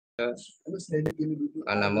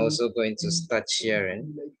and I'm also going to start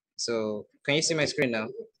sharing. So can you see my screen now?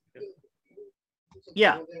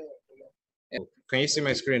 Yeah. Can you see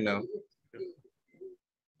my screen now?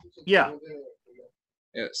 Yeah.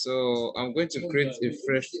 Yeah, so I'm going to create a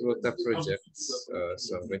fresh Flutter project.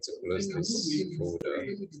 So I'm going to close this folder.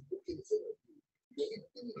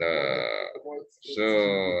 So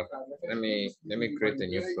let me create a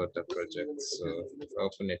new Flutter project. So if I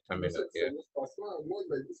open a terminal here,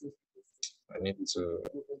 I need to.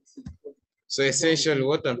 So essentially,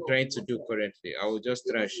 what I'm trying to do currently, I will just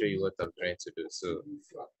try and show you what I'm trying to do. So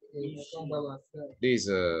this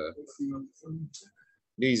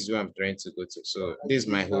is where I'm trying to go to. So this is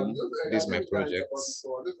my home, this is my project.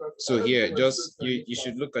 So here, just you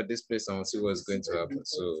should look at this place and see what's going to happen.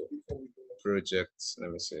 So projects,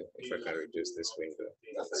 let me see if I can reduce this window.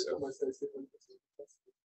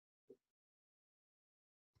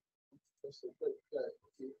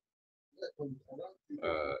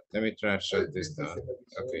 Let me try and shut this down.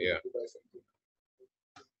 Okay, yeah.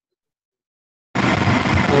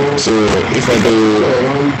 So if I do,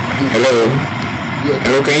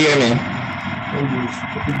 hello, can you hear me?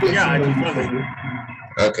 Yeah, I just listening.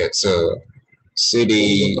 Okay, so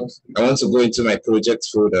see I want to go into my project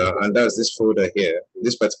folder, and that's this folder here.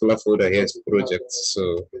 This particular folder here is projects.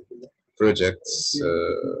 So projects.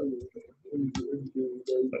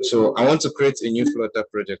 So I want to create a new Flutter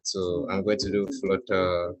project. So I'm going to do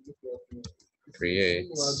Flutter create.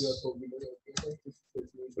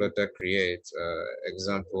 Flutter create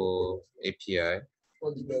example API.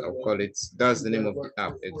 I'll call it, that's the name of the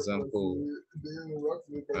app, example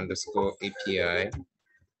underscore API.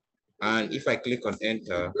 And if I click on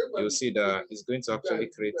enter, you'll see that it's going to actually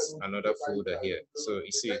create another folder here. So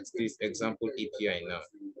you see it's this example API now.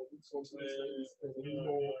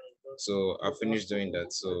 So I'll finish doing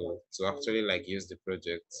that. So to actually like use the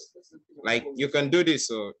project, like you can do this,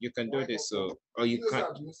 so you can do this, so or you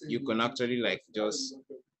can actually like just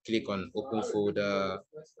click on open folder.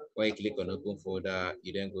 When you click on open folder,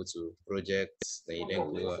 you then go to projects, then you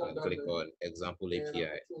then go and click on example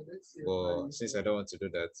API. But since I don't want to do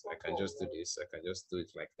that, I can just do this. I can just do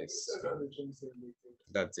it like this.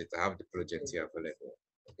 That's it. I have the project here available.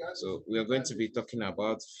 So we are going to be talking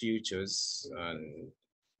about futures, and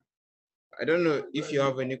I don't know if you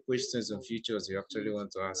have any questions on futures you actually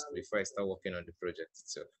want to ask before I start working on the project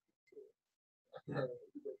itself.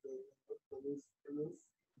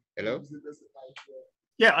 Hello?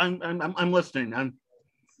 Yeah, I'm listening.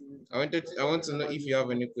 I want to know if you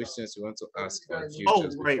have any questions you want to ask on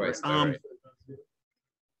futures before I start.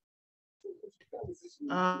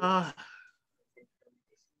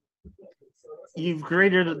 You've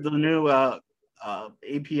created the new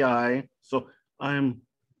API, so I'm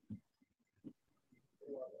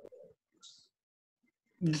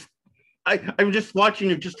just watching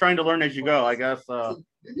you, just trying to learn as you go, I guess.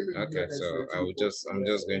 Okay, so I'm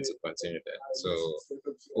just going to continue that. So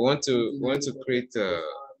we want to create a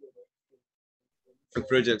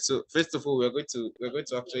project. So first of all, we're going to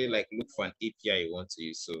actually like look for an API you want to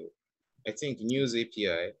use. So I think news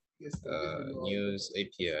API, news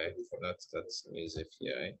API, not that's news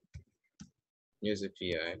API, news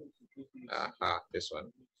API. This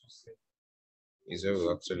one is where we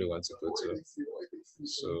actually want to go to.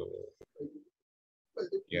 So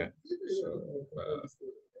yeah, so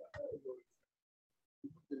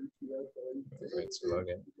let's log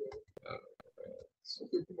in.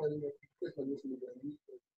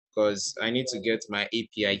 Because I need to get my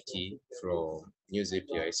API key from News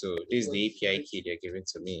API. So this is the API key they're giving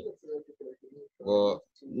to me. Well,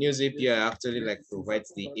 News API actually like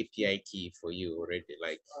provides the API key for you already.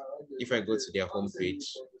 Like if I go to their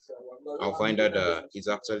homepage, I'll find out that it's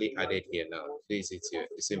actually added here now. This is it here,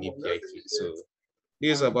 the same API key. So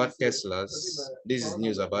this is about Teslas. This is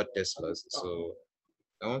news about Teslas. So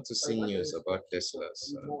I want to see news about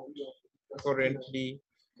Teslas. Currently,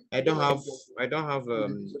 I don't have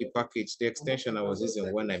the package, the extension I was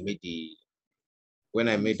using when I made the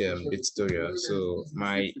tutorial. So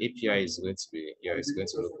my API is going to be, yeah, it's going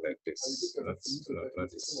to look like this. Not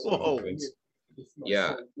this.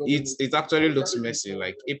 Yeah, it actually looks messy.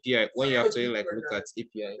 Like API, when you actually like look at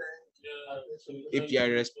API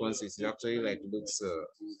responses, it actually like looks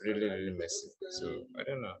really messy. So I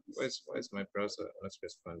don't know. Why is my browser not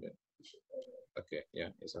responding? Okay, yeah,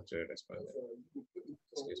 it's actually responding.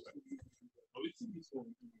 Excuse me.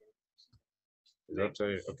 It's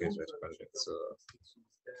actually okay, it's responding. So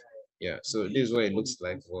yeah, so this is what it looks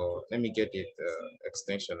like. Well, let me get it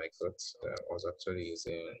extension I got. I was actually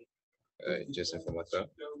using JSON formatter.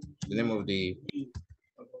 The name of the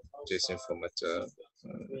JSON formatter.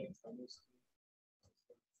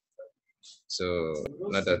 So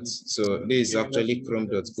not that. So this is actually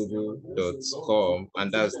chrome.google.com,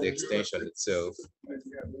 and that's the extension itself.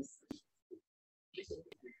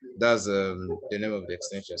 That's the name of the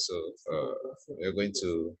extension. So we're going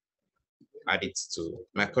to add it to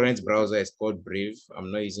my current browser. Is called Brave.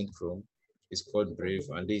 I'm not using Chrome. It's called Brave,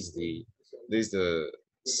 and this is the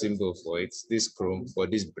symbol for it. This Chrome, but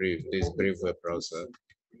this Brave web browser.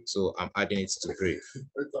 So I'm adding it to Brave.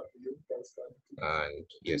 And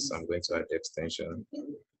yes, I'm going to add the extension,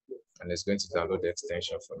 and it's going to download the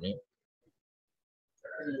extension for me.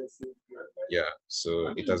 Yeah,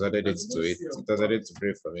 so it has added it to it. It has added to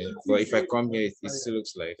Brave for me. But if I come here, it still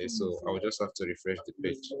looks like this. So I will just have to refresh the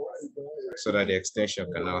page so that the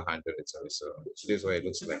extension can now handle it. So this is what it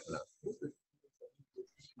looks like now.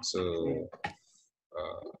 So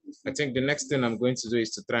I think the next thing I'm going to do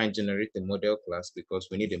is to try and generate a model class, because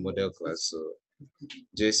we need a model class. So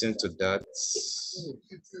JSON to that.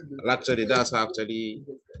 Actually, that's how I actually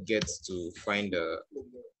get to find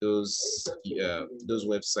those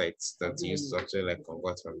websites that you use to actually like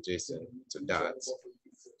convert from JSON to that.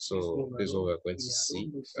 So this is what we're going to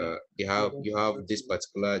see. You have this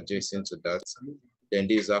particular JSON to that. Then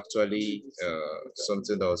this is actually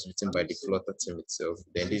something that was written by the Flutter team itself.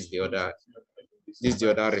 Then this is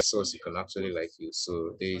the other resource you can actually like use.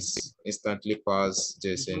 So there's instantly parse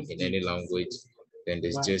JSON in any language. Then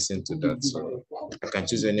there's JSON to that. So I can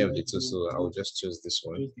choose any of the two. So I will just choose this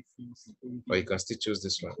one. Or you can still choose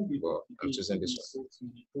this one. But I'm choosing this one.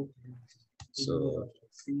 So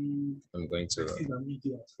I'm going to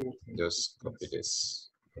just copy this.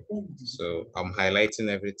 So I'm highlighting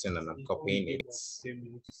everything and I'm copying it.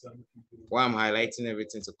 Why I'm highlighting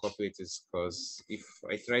everything to copy it is because if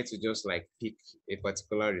I try to just like pick a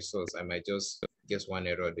particular resource, I might just guess one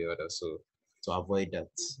error or the other. So to avoid that,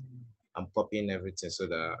 I'm copying everything so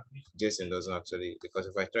that JSON doesn't actually, because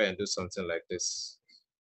if I try and do something like this,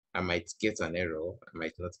 I might get an error, I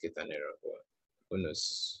might not get an error, but who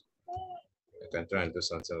knows? I can try and do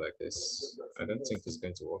something like this. I don't think it's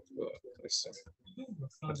going to work, but let's see.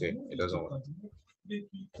 Okay, it doesn't work.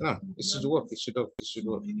 No, it should work. It should work. It should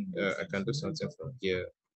work. I can do something from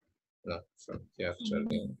here. No, from here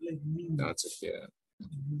actually down to here,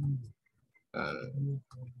 and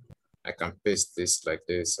I can paste this like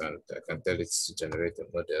this, and I can tell it to generate a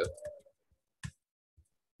model.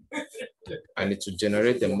 I need to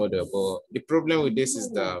generate a model, but the problem with this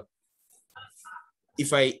is that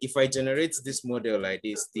if I generate this model like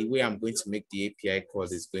this, the way I'm going to make the API call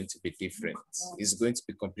is going to be different. It's going to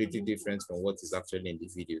be completely different from what is actually in the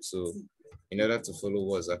video. So in order to follow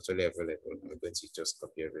what's actually available, I'm going to just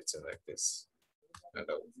copy everything like this. And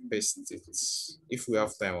I'll paste it. If we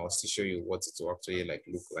have time, I'll still show you what it will actually like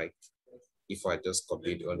look like if I just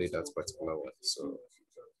copied only that particular one. So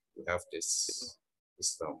we have this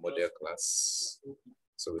is our model class.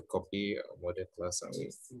 So we copy our model class and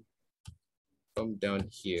we come down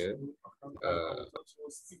here.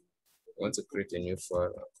 Want to create a new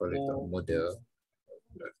file, I'll call it a model.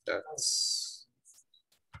 That's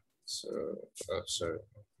so sorry.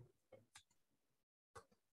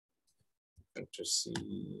 Control C.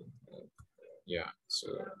 Yeah, so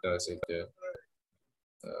that's it there.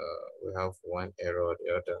 We have one error or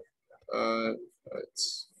the other.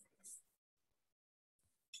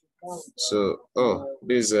 So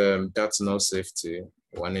this that's no safety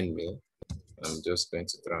warning me. I'm just going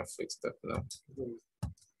to try and fix that now.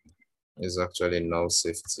 There's actually no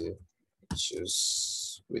safety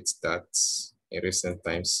issues with that in recent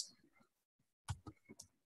times.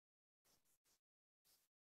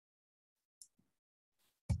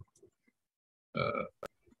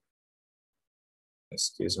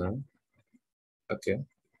 Excuse me. Okay.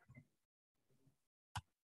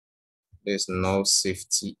 There's no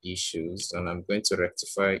safety issues, and I'm going to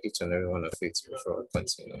rectify each and every one of it before I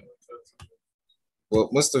continue. Well,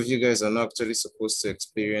 most of you guys are not actually supposed to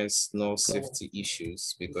experience no safety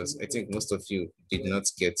issues because I think most of you did not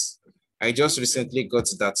get. I just recently got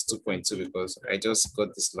that 2.2 because I just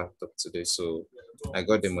got this laptop today, so I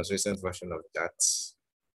got the most recent version of that.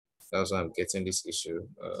 That's why I'm getting this issue.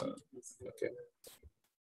 Okay.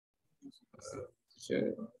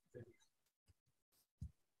 Okay.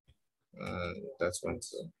 That's one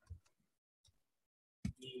too.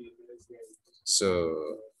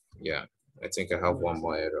 So yeah, I think I have one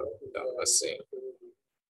more error that I was saying.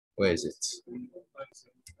 Where is it?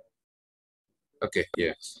 Okay,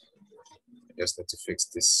 yeah. I just need to fix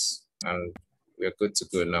this and we're good to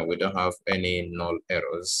go now. We don't have any null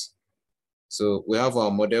errors. So we have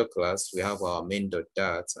our model class, we have our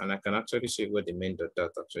main.dat, and I can actually show you what the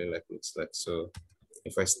main.dat actually like looks like. So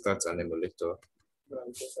if I start an emulator,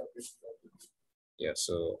 Yeah,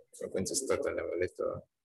 so we're going to start an emulator.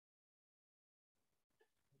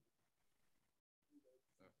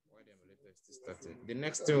 While the emulator is still starting, the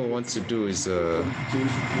next thing we want to do is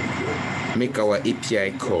make our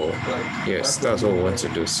API call. Yes, that's what we want to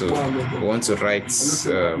do. So we want to write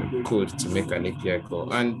code to make an API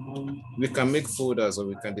call, and we can make folders or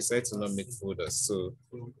we can decide to not make folders. So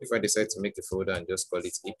if I decide to make a folder and just call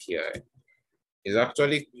it API, it's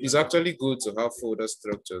actually good to have folder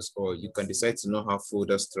structures, or you can decide to not have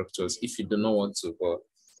folder structures if you do not want to. But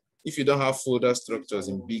if you don't have folder structures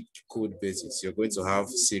in big code bases, you're going to have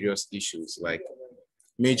serious issues, like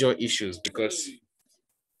major issues, because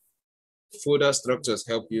folder structures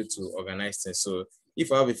help you to organize things. So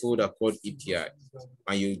if I have a folder called API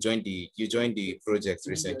and you join the project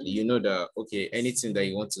recently, you know that okay, anything that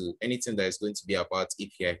is going to be about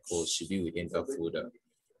API calls should be within that folder.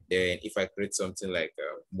 Then if I create something like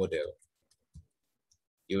a model,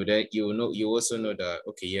 you also know that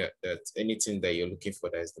okay, yeah, that anything that you're looking for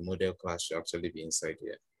that is the model class should actually be inside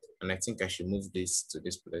here. And I think I should move this to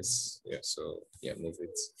this place. Yeah, so yeah, move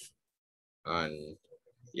it. And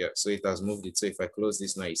yeah, so it has moved it. So if I close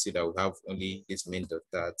this now, you see that we have only this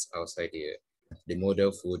main.dat outside here, the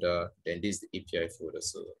model folder, then this is the API folder.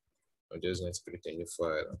 So I'm just going to create a new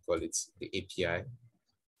file and call it the API.dat.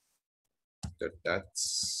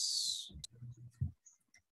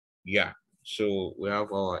 Yeah, so we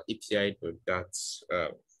have our API.dat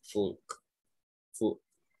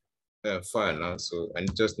file now. So I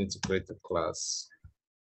just need to create a class.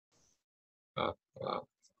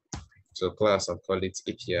 So class, I'll call it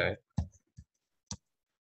API.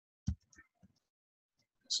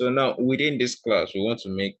 So now within this class, we want to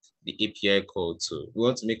make the API call too. We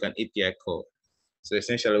want to make an API call. So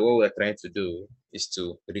essentially what we're trying to do is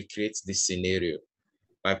to recreate this scenario.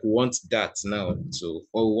 Like we want that now to,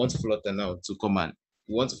 or we want Flutter now to come and,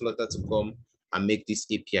 we want Flutter to come and make this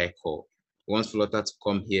API call. We want Flutter to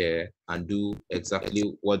come here and do exactly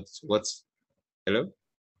what, hello?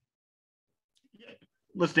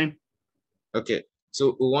 Listening. Okay,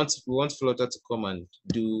 so we want Flutter to come and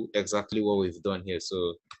do exactly what we've done here.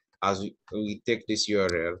 So as we take this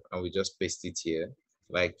URL and we just paste it here,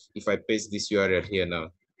 like if I paste this URL here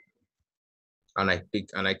now, and I click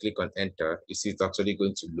on enter, you see it's actually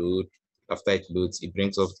going to load. After it loads, it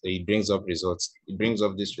brings up results. It brings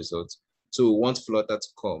up this result. So we want Flutter to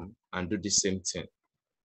come and do the same thing.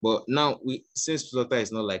 But now since Flutter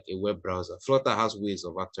is not like a web browser, Flutter has ways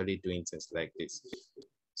of actually doing things like this.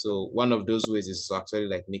 So one of those ways is to actually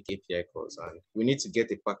like make API calls, and we need to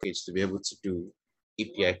get a package to be able to do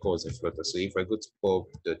API calls in Flutter. So if I go to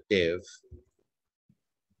pub.dev,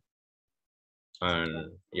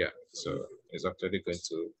 and yeah, so it's actually going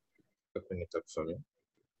to open it up for me.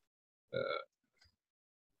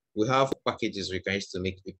 We have packages we can use to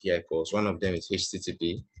make API calls. One of them is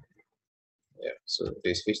HTTP. Yeah, so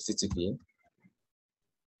there's HTTP.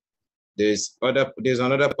 There's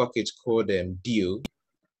another package called DIO.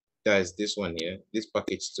 That is this one here. This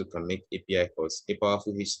package too can make API calls. A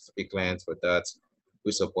powerful HTTP client for that.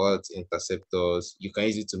 We support interceptors. You can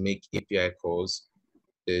use it to make API calls.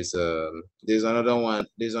 There's another one.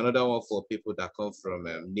 There's another one for people that come from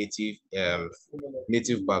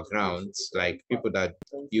native backgrounds, like people that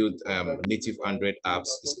build native Android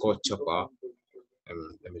apps. It's called Chopper.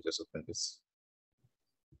 Let me just open this.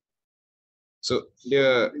 So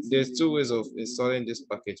there's two ways of installing this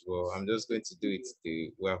package. Well, I'm just going to do it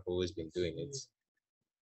the way I've always been doing it.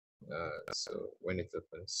 So when it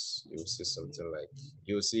opens, you'll see something like,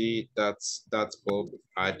 you'll see that pub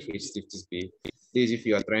add HTTP. This if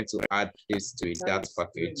you are trying to add this to a dat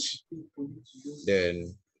package,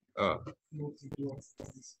 then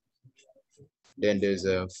there's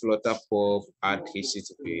a Flutter pub add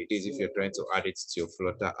HTTP. This if you're trying to add it to your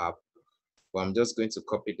Flutter app. But I'm just going to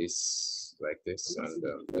copy this like this, and I'm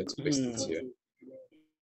going to paste it here.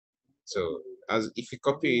 So as if you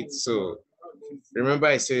copy it, so remember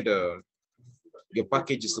I said your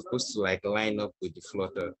package is supposed to like line up with the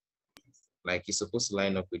Flutter. Like it's supposed to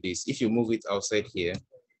line up with this. If you move it outside here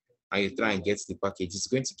and you try and get the package, it's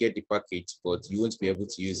going to get the package, but you won't be able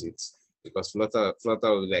to use it because Flutter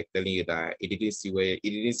will be like telling you that it didn't see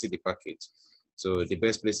the package. So the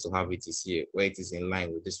best place to have it is here, where it is in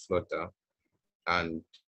line with this Flutter, and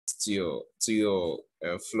to your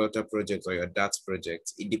Flutter project or your DAT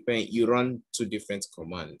project. It depends. You run two different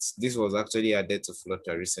commands. This was actually added to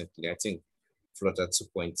Flutter recently. I think Flutter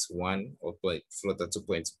 2.1 or Flutter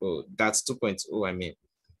 2.0. That's 2.0, I mean,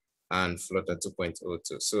 and Flutter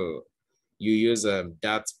 2.02. So you use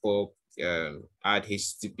dat pub add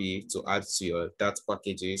HTTP to add to your dat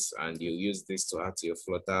packages, and you use this to add to your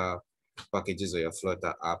Flutter packages or your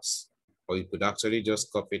Flutter apps. or you could actually just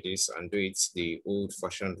copy this and do it the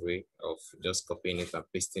old-fashioned way of just copying it and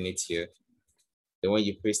pasting it here. Then when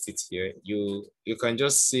you paste it here, you can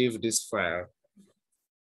just save this file.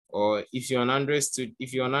 Or if you're on Android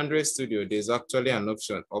Studio, there's actually an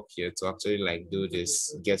option up here to actually like do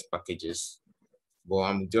this get packages. But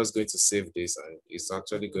I'm just going to save this, and it's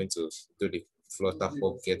actually going to do the Flutter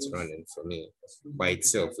pop get running for me by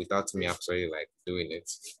itself without me actually like doing it.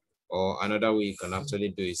 Or another way you can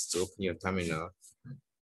actually do is to open your terminal.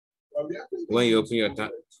 When you open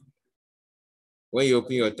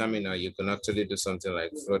your terminal, you can actually do something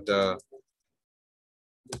like Flutter.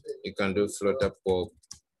 You can do Flutter pop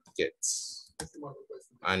get.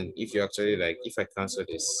 And if you actually like, if I cancel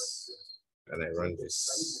this and I run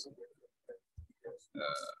this,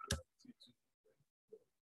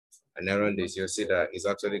 and I run this, you'll see that it's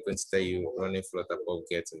actually going to tell you running Flutter pop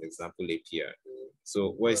get an example API.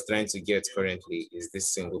 So what it's trying to get currently is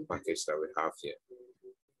this single package that we have here.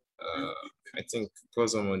 I think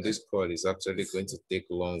because I'm on this call, it's actually going to take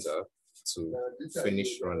longer to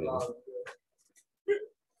finish running.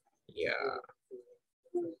 Yeah,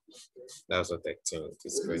 that's what I think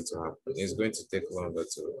is going to happen. It's going to take longer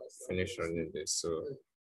to finish running this. So I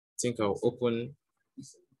think I'll open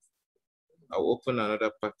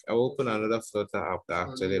another pack. I'll open another Flutter app that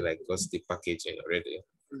actually like got the packaging already.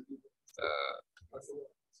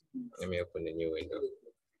 Let me open a new window.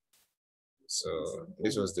 So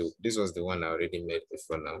this was the one I already made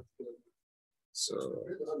before now. So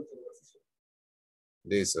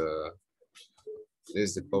this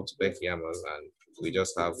is the pub spec YAML, and we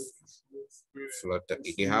just have Flutter.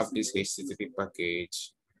 They have this HTTP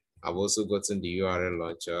package. I've also gotten the URL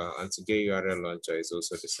launcher, and to get URL launcher is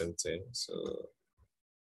also the same thing. So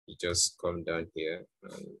you just come down here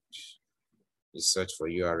and you search for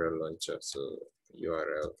URL launcher. So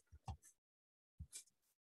URL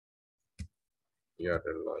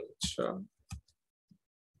launcher.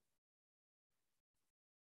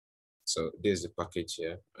 So there's the package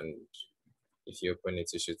here, and if you open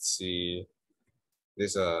it, you should see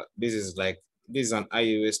this. This is an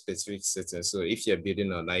iOS specific setting. So if you're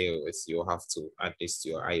building on iOS, you'll have to add this to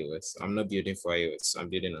your iOS. I'm not building for iOS. I'm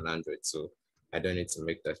building on Android, so I don't need to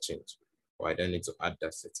make that change, or I don't need to add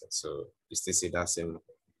that setting. So you still see that same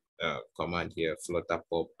command here, Flutter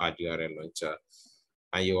pop add URL launcher.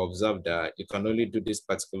 And you observe that you can only do this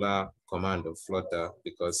particular command of Flutter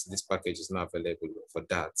because this package is not available for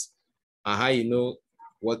that. And how you know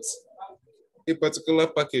what a particular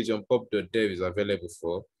package on pub.dev is available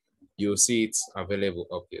for, you'll see it available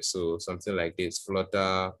up here. So something like this,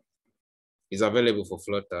 Flutter is available for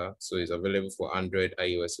Flutter. So it's available for Android,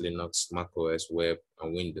 iOS, Linux, macOS, web,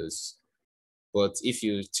 and Windows. But if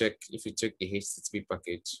you check the HTTP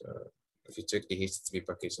package,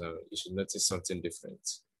 now, you should notice something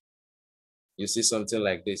different. You see something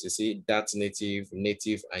like this. You see .native,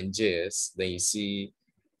 native, and JS. Then you see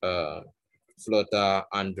Flutter,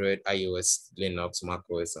 Android, iOS, Linux,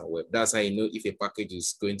 macOS, and web. That's how you know if a package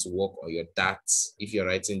is going to work on your DAT, if you're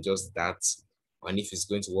writing just DAT, and if it's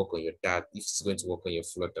going to work on your DAT, if it's going to work on your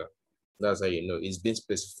Flutter. That's how you know it's been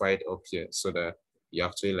specified up here so that you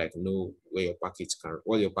actually like know where your package can,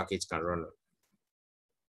 what your package can run on.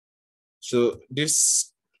 So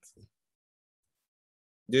this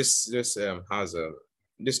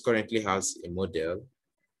currently has a model.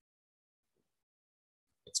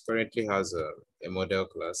 It currently has a model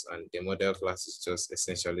class, and the model class is just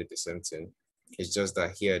essentially the same thing. It's just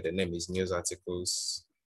that here the name is news articles,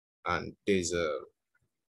 and there's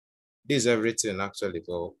everything actually,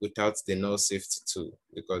 but without the null safety tool,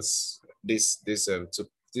 because these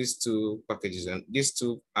two packages and these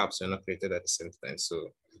two apps are not created at the same time.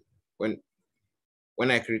 So when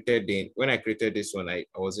I created this one, I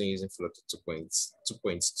wasn't using Flutter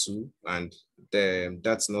 2.2, and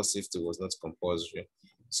that's null safety was not compulsory.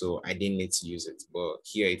 So I didn't need to use it, but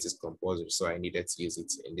here it is compulsory. So I needed to use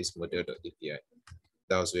it in this model.api.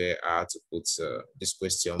 That was where I had to put this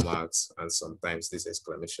question marks and sometimes this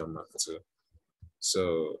exclamation mark too.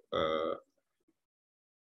 So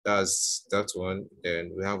that's that one.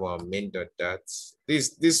 Then we have our main.dat.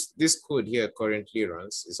 This code here currently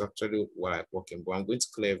runs is actually what I'm working, but I'm going to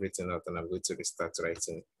clear everything out and I'm going to restart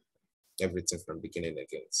writing everything from beginning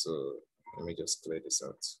again. So let me just clear this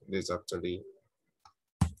out. This is actually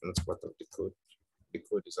not part of the code. The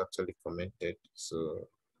code is actually commented. So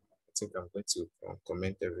I think I'm going to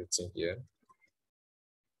comment everything here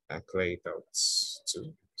and clear it out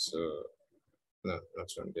too. So no, not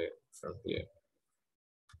from there, from here.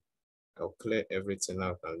 I'll clear everything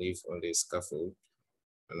out and leave only a scaffold,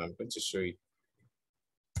 and I'm going to show you.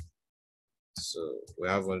 So we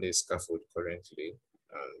have only a scaffold currently,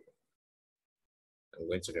 and I'm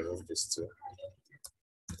going to remove this too.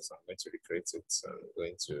 So I'm going to recreate it. So I'm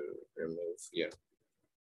going to remove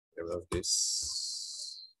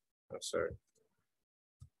this. I'm sorry.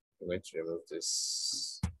 I'm going to remove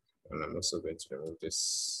this. And I'm also going to remove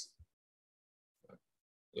this.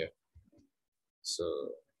 Yeah. So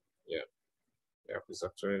yeah, the app is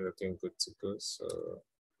actually looking good to go. So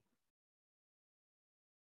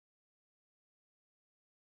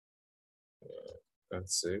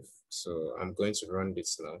that's safe. So I'm going to run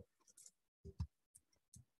this now.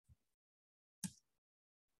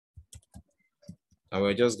 And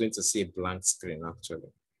we're just going to see a blank screen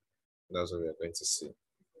actually. That's what we're going to see.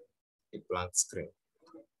 A blank screen.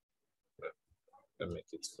 Let me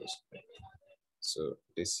make it full screen. So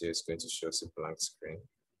this here is going to show us a blank screen.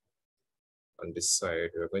 On this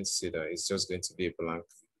side, we're going to see that it's just going to be a blank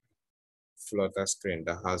Flutter screen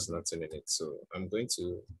that has nothing in it. So I'm going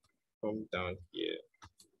to come down here.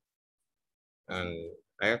 And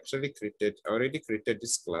I already created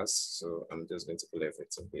this class. So I'm just going to pull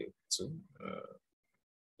everything here too.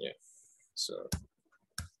 Yeah, so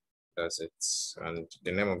that's it. And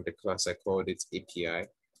the name of the class, I called it API.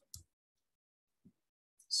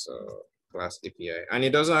 So class API. And it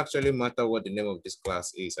doesn't actually matter what the name of this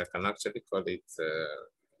class is. I can actually call it,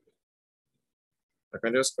 I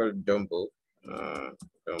can just call it Dumbo.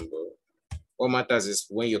 Dumbo. What matters is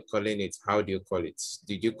when you're calling it, how do you call it?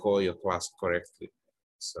 Did you call your class correctly?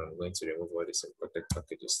 So I'm going to remove all these imported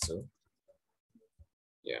packages too.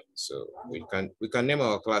 Yeah, so we can name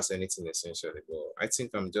our class anything essentially, but I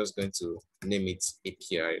think I'm just going to name it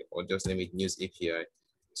API or just name it news API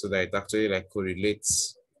so that it actually like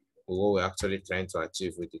correlates with what we're actually trying to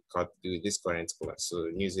achieve with this current class.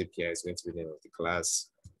 So news API is going to be the name of the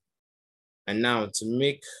class. And now to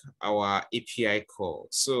make our API call.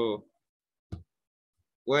 So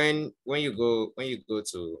when you go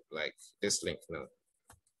to like this link now,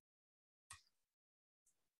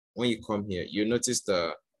 when you come here, you notice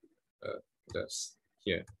the that's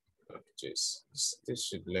here. This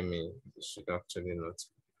should this should actually not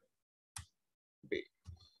be.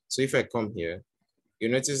 So if I come here, you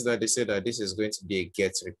notice that they say that this is going to be a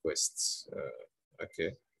get request.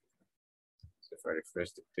 Okay. So if I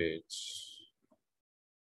refresh the page,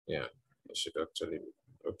 yeah, it should actually be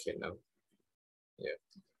okay now. Yeah.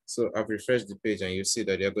 So I've refreshed the page and you see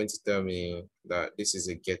that they're going to tell me that this is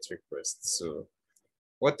a get request. So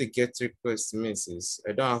what a get request means is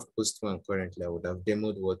I don't have post one currently. I would have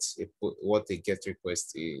demoed what a get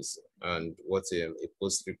request is and what a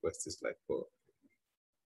post request is like. But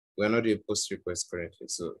we're not doing post request currently.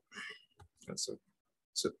 So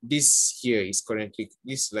this here is currently,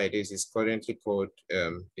 this like this is currently called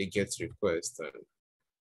a get request. And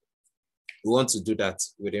we want to do that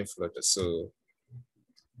within Flutter. So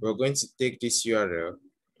we're going to take this URL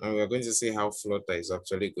and we're going to see how Flutter is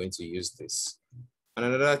actually going to use this. And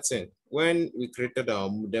another thing, when we created our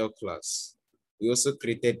model class, we also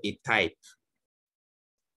created a type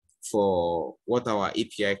for what our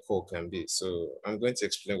API call can be. So I'm going to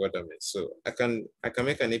explain what that means. So I can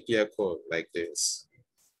make an API call like this.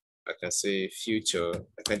 I can say future.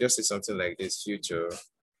 I can just say something like this, future,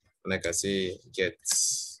 and I can say get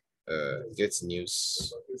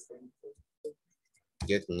news,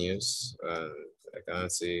 and I can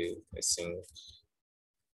say async.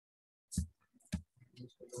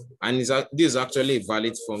 And this is actually a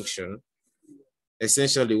valid function.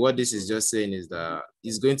 Essentially, what this is just saying is that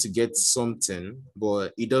it's going to get something,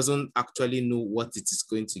 but it doesn't actually know what it is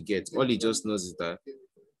going to get. All it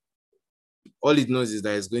knows is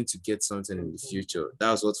that it's going to get something in the future.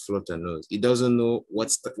 That's what Flutter knows. It doesn't know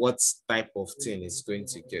what type of thing it's going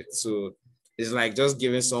to get. So it's like just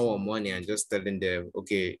giving someone money and just telling them,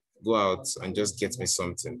 okay, go out and just get me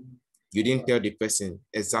something. You didn't tell the person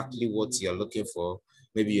exactly what you're looking for.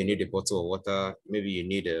 Maybe you need a bottle of water. Maybe you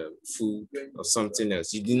need a food or something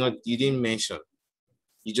else. You didn't mention.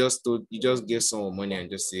 You just gave someone money and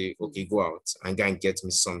just say, okay, go out and go and get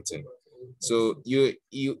me something. So you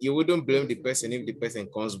wouldn't blame the person if the person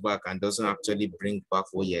comes back and doesn't actually bring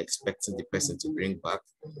back what you're expecting the person to bring back.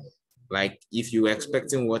 Like if you were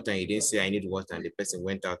expecting water and you didn't say I need water and the person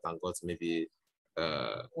went out and got maybe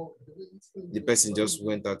the person just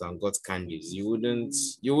went out and got candies, you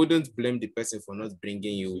wouldn't blame the person for not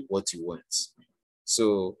bringing you what you want.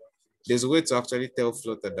 So there's a way to actually tell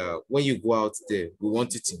Flutter that when you go out there, we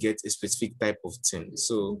want you to get a specific type of thing.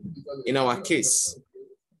 So in our case,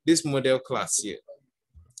 this model class here,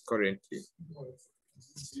 currently,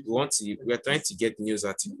 we are trying to get news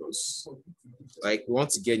articles. Like we want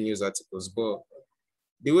to get news articles, but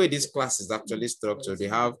the way this class is actually structured, they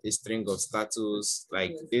have a string of status.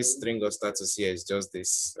 Like this string of status here is just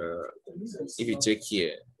this. If you check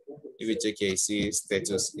here, you see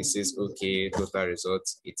status, it says okay, total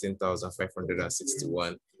results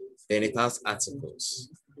 18,561. Then it has articles.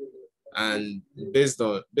 And based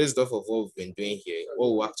off of what we've been doing here,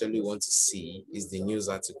 what we actually want to see is the news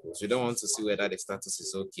articles. We don't want to see whether the status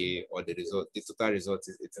is okay or the total result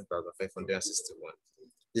is 18,561.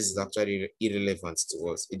 This is actually irrelevant to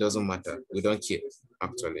us. It doesn't matter. We don't care,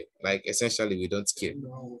 actually. Like, essentially, we don't care.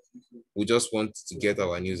 We just want to get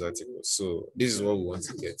our news articles. So this is what we want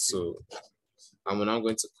to get. So I'm now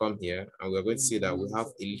going to come here and we're going to see that we have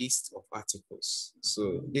a list of articles.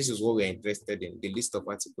 So this is what we're interested in, the list of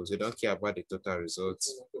articles. We don't care about the total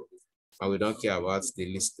results, and we don't care about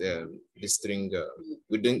the list, the string.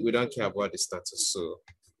 We don't care about the status. So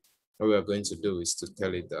what we're going to do is to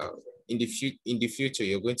tell it that in the future,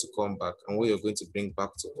 you're going to come back, and what you're going to bring back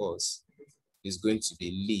to us is going to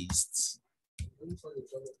be lists.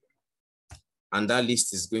 And that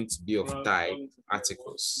list is going to be of type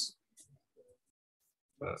articles.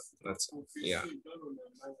 Yeah,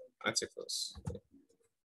 articles.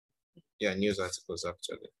 Yeah, news articles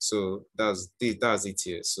actually. So that's it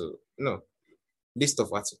here. So no, list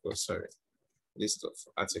of articles. Sorry, list of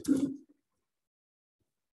articles.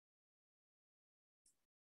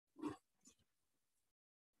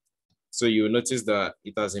 So you notice that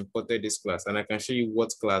it has imported this class, and I can show you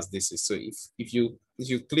what class this is. So if you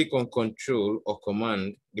click on Control or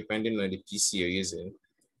Command, depending on the PC you're using,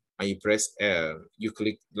 and you press L, you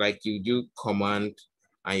click, like you do Command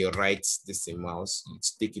and you right this in mouse, you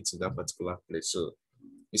take it to that particular place. So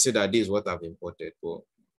you see that this is what I've imported. But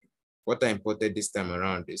what I imported this time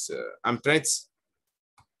around is I'm trying to,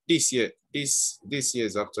 this here is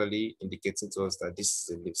actually indicating to us that this is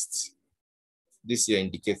a list. This here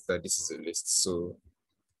indicates that this is a list. So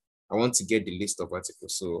I want to get the list of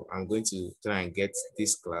articles. So I'm going to try and get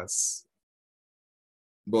this class.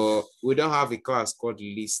 But we don't have a class called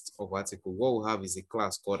list of articles. What we have is a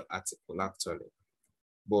class called article actually.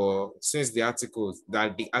 But since the articles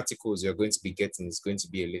you're going to be getting is going to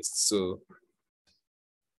be a list. So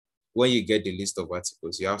when you get the list of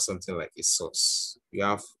articles, you have something like a source. You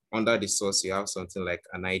have under the source, you have something like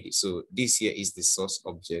an ID. So this here is the source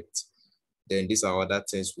object. Then these are other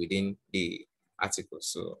things within the article.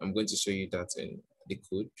 So I'm going to show you that in the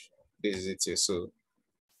code. This is it here. So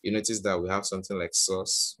you notice that we have something like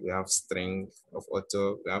source, we have string of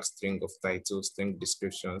author, we have string of title, string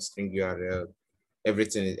description, string URL,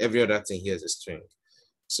 everything, every other thing here is a string.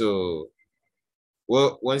 So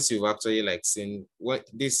well, once you've actually like seen what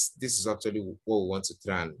this is actually what we want to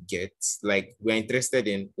try and get, like we're interested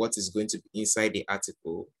in what is going to be inside the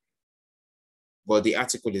article, but the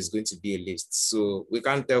article is going to be a list. So we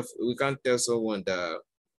can't tell someone that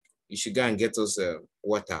you should go and get us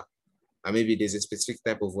water, and maybe there's a specific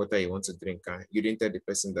type of water you want to drink. You didn't tell the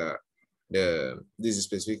person that this is a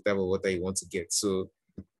specific type of water you want to get. So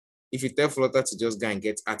if you tell Flutter to just go and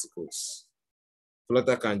get articles,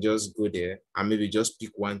 Flutter can just go there and maybe just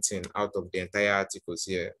pick one thing out of the entire articles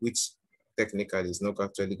here, which technically is not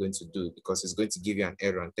actually going to do, because it's going to give you an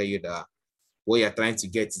error and tell you that what you're trying to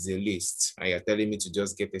get is a list and you're telling me to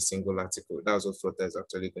just get a single article. That's what Flutter is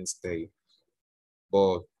actually going to tell you.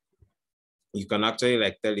 But you can actually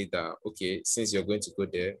like tell it that, okay, since you're going to go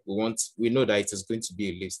there, we know that it is going to be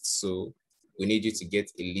a list. So we need you to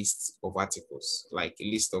get a list of articles, like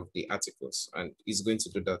a list of the articles, and it's going to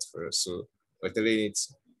do that for us. So we're telling it,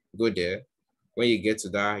 go there. When you get to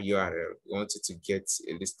that URL, we want you to get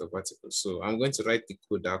a list of articles. So I'm going to write the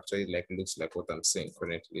code that actually like looks like what I'm saying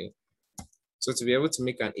currently. So to be able to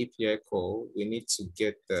make an API call, we need to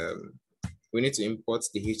import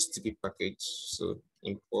the HTTP package. So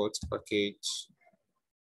import package.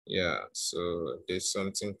 Yeah, so there's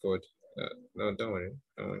something called, no, don't worry.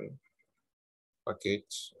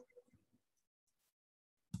 Package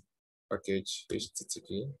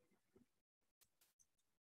HTTP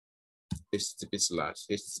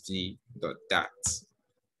http/http.dat.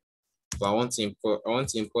 But I want to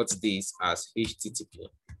import this as HTTP.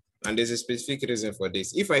 And there's a specific reason for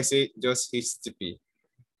this. If I say just HTTP,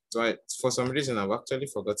 so for some reason, I've actually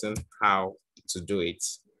forgotten how to do it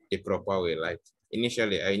the proper way. Like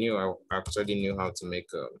initially, I actually knew how to make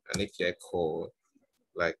an API call,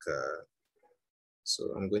 like,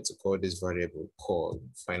 so I'm going to call this variable call,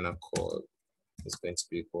 final call is going to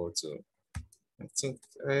be equal to, I think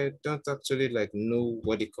I don't actually like know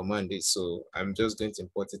what the command is. So I'm just going to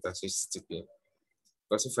import it as HTTP.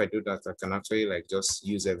 Because if I do that, I can actually like just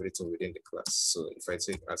use everything within the class. So if I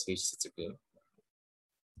take as HTTP,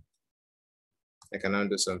 I can now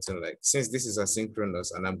do something like, since this is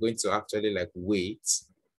asynchronous and I'm going to actually like wait,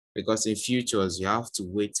 because in futures you have to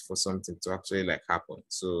wait for something to actually like happen.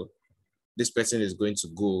 So this person is going to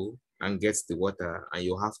go and get the water, and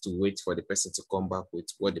you have to wait for the person to come back with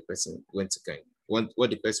what the person went to get, what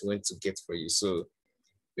the person went to get for you. So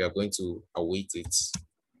you are going to await it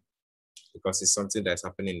because it's something that's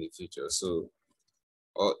happening in the future. So,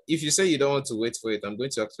 or if you say you don't want to wait for it, I'm going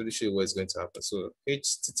to actually show you what's going to happen. So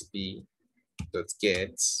http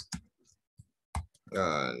get,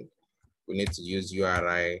 and we need to use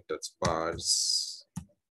URI.parse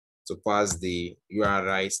to parse the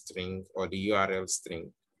URI string or the URL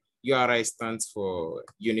string. URI stands for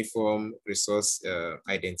Uniform Resource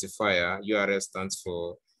Identifier. URL stands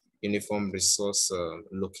for Uniform Resource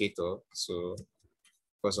Locator. So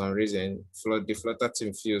for some reason, the Flutter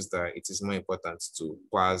team feels that it is more important to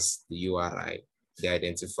parse the URI, the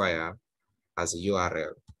identifier, as a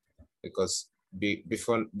URL, because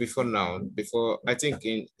before I think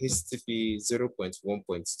in HTTP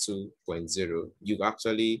 0.1.2.0, you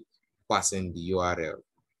actually pass in the URL,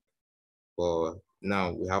 but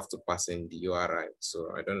now we have to pass in the URI.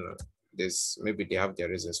 So I don't know. Maybe they have their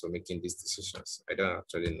reasons for making these decisions. I don't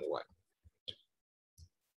actually know why.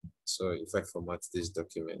 So if I format this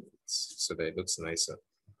document so that it looks nicer.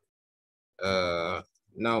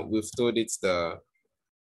 Now we've told it that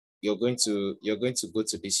you're going to go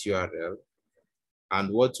to this URL, and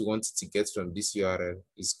what we want to get from this URL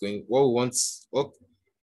is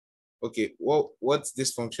what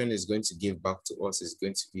this function is going to give back to us is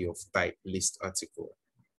going to be of type list article.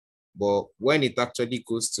 But when it actually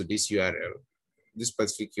goes to this URL, this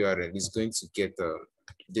specific URL is going to get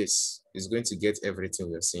this is going to get everything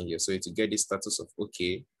we're seeing here. So it will get the status of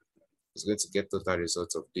okay, it's going to get total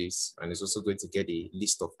results of this, and it's also going to get a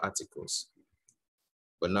list of articles.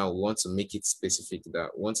 But now we want to make it specific,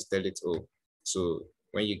 that we want to tell it, oh, so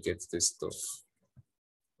when you get this stuff,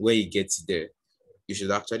 when you get there, you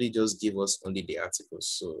should actually just give us only the articles.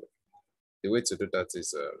 So the way to do that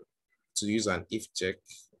is to use an if check.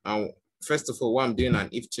 And first of all, why I'm doing an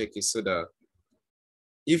if check is so that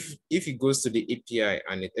if it goes to the API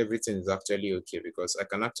and everything is actually okay, because I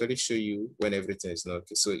can actually show you when everything is not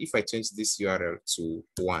okay. So if I change this URL to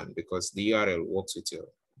 1, because the URL works with your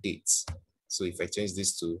dates. So if I change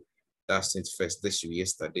this to -21st, this should be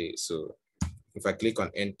yesterday. So if I click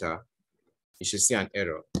on enter, you should see an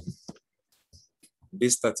error. The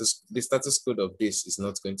status code of this is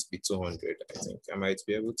not going to be 200. I think I might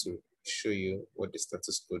be able to show you what the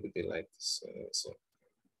status code would be like. So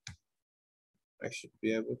I should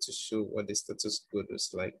be able to show what the status code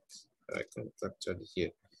is like. I can't actually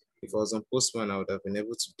hear. If I was on Postman, I would have been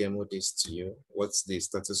able to demo this to you, what the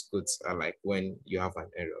status codes are like when you have an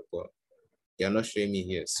error, but they are not showing me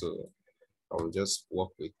here. So I will just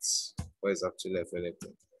work with what is actually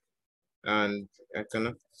available. And I can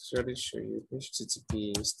actually show you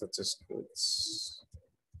HTTP status codes.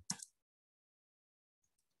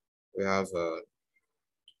 We have a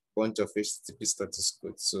bunch of HTTP status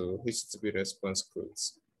codes. So HTTP response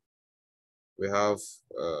codes. We have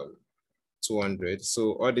 200.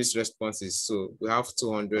 So all these responses, so we have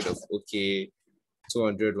 200 of okay,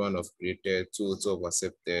 201 of created, 202 of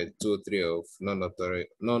accepted, 203 of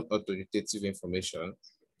non-authoritative information.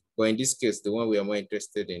 But in this case, the one we are more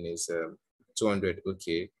interested in is 200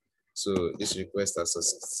 okay. So this request has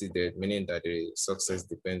succeeded, meaning that the success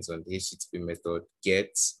depends on the HTTP method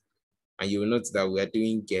get. And you will note that we are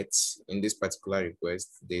doing get in this particular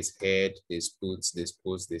request. There's head, there's put, there's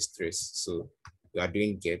post, there's trace. So we are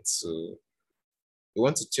doing get. So we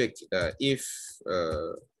want to check that if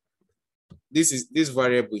this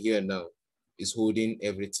variable here now is holding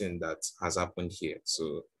everything that has happened here.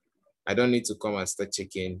 So I don't need to come and start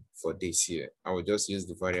checking for this here. I will just use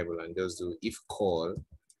the variable and just do if call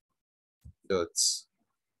dot.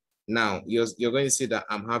 Now you're going to see that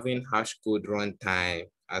I'm having hash code runtime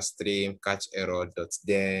as stream catch error dot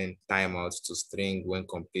then timeout to string when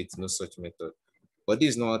complete, no such method. But this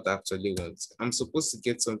is not what I actually want. I'm supposed to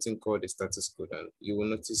get something called the status code, and you will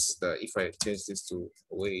notice that if I change this to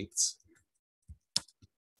wait,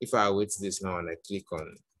 if I await this now and I click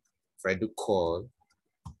on, if I do call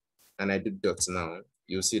and I do dot now,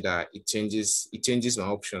 you'll see that it changes my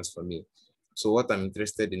options for me. So what I'm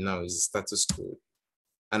interested in now is the status code.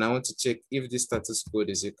 And I want to check if the status code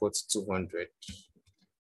is equal to 200.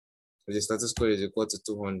 If the status code is equal to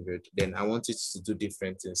 200, then I want it to do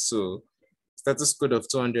different things. So status code of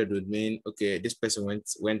 200 would mean, okay, this person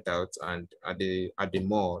went out and at the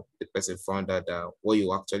mall, the person found out that what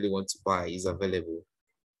you actually want to buy is available.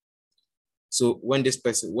 So when this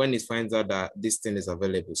person, when it finds out that this thing is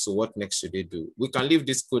available, so what next should they do? We can leave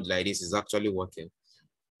this code like this, is actually working.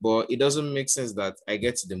 But it doesn't make sense that I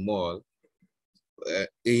get to the mall, a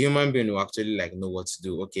human being will actually like know what to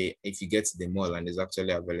do. Okay, if you get to the mall and it's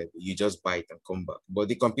actually available, you just buy it and come back. But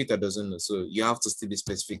the computer doesn't know, so you have to still be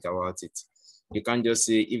specific about it. You can't just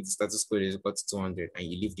say if the status code is equal to 200 and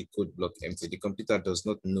you leave the code block empty. The computer does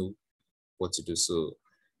not know what to do. So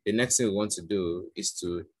the next thing we want to do is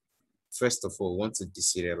to, first of all, want to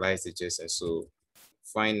deserialize the JSON. So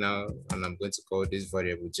final, and I'm going to call this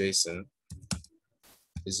variable JSON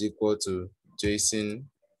is equal to JSON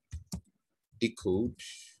decode.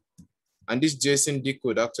 And this JSON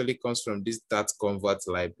decode actually comes from this dot convert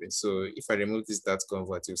library. So if I remove this dot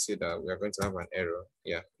convert, you'll see that we are going to have an error.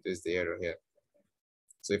 Yeah, there's the error here.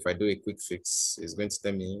 So if I do a quick fix, it's going to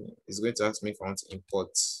tell me, it's going to ask me if I want to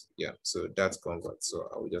import. Yeah, so dot convert. So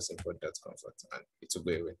I will just import dot convert and it will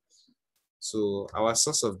go away. So our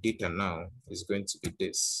source of data now is going to be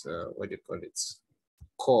this, what do you call it?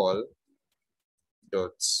 Call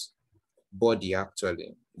dot body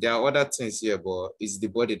actually. There are other things here, but it's the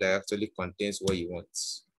body that actually contains what you want.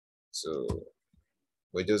 So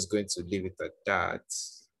we're just going to leave it at that.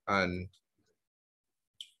 And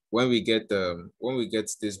when we get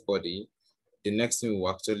this body, the next thing we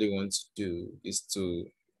actually want to do is to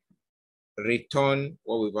return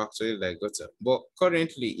what we've actually like gotten. But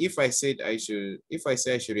currently, if I say I should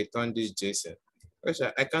return this JSON,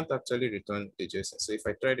 I can't actually return the JSON. So if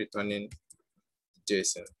I try returning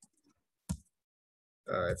JSON,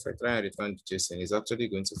 if I try and return the JSON, it's actually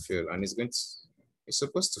going to fail, and it's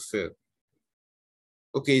supposed to fail.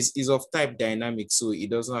 Okay, it's of type dynamic, so it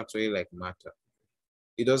doesn't actually like matter.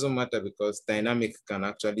 It doesn't matter because dynamic can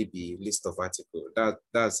actually be list of article.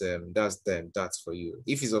 That's for you.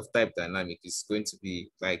 If it's of type dynamic, it's going to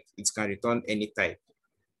be like it can return any type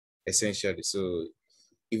essentially. So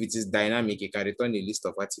if it is dynamic, it can return a list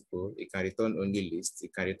of article, it can return only list,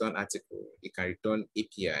 it can return article, it can return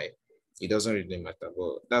API. It doesn't really matter,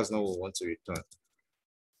 but that's not what we want to return.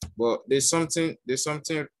 But there's something,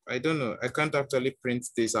 I don't know. I can't actually print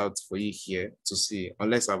this out for you here to see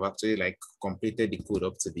unless I've actually like completed the code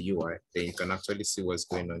up to the UI. Then you can actually see what's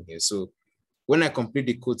going on here. So when I complete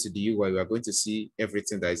the code to the UI, we are going to see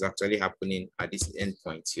everything that is actually happening at this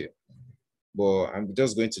endpoint here. But I'm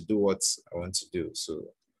just going to do what I want to do.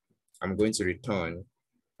 So I'm going to return,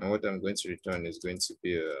 and what I'm going to return is going to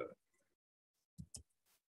be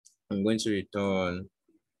I'm going to return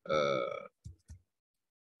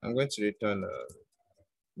a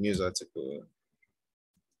news article.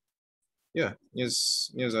 Yeah,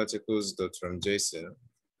 news articles dot from JSON,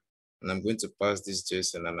 and I'm going to pass this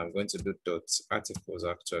JSON, and I'm going to do dot articles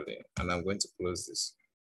actually, and I'm going to close this.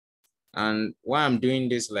 And why I'm doing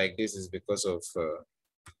this like this is because of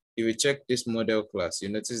if you check this model class, you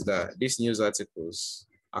notice that this news articles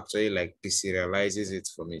actually like deserializes it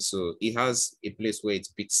for me. So it has a place where it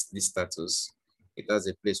picks the status. It has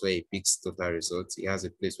a place where it picks total results. It has a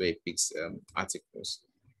place where it picks articles.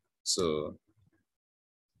 So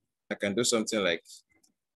I can do something like,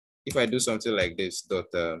 if I do something like this,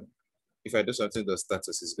 if I do something dot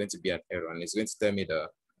status, it's going to be an error, and it's going to tell me that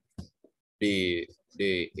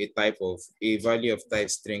a value of type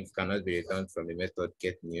string cannot be returned from the method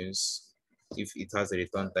get news if it has a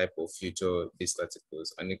return type of future list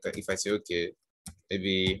articles. And if I say, okay,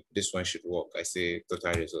 maybe this one should work, I say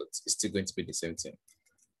total results, it's still going to be the same thing.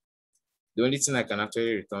 The only thing I can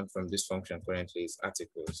actually return from this function currently is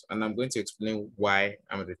articles. And I'm going to explain why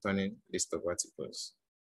I'm returning list of articles.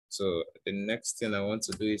 So the next thing I want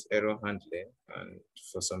to do is error handling. And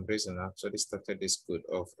for some reason, I actually started this code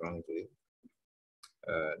off wrongly.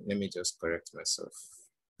 Let me just correct myself.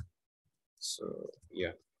 So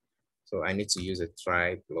yeah, so I need to use a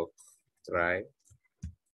try block, try.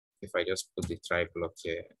 If I just put the try block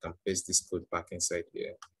here, I can paste this code back inside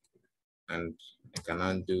here, and I can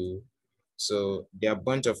undo. So there are a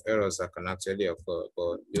bunch of errors that can actually occur,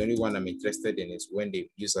 but the only one I'm interested in is when the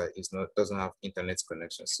user doesn't have internet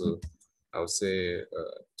connection. So I'll say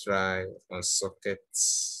try on socket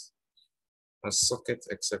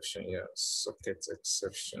exception. Yeah, socket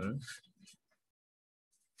exception.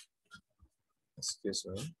 Excuse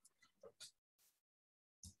me.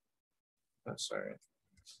 Oh, sorry.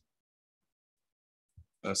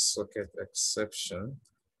 A socket exception.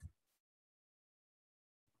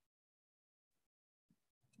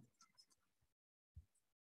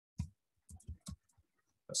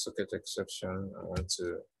 A socket exception. I want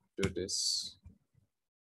to do this.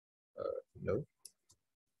 No.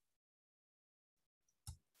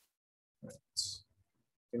 Right.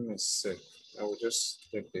 Give me a sec. I will just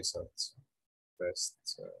take this out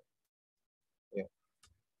first.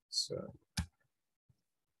 So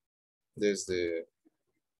there's the,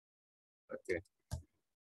 okay.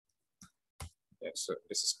 Yeah, so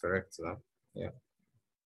this is correct now. Yeah.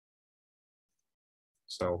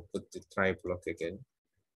 So I'll put the try block again.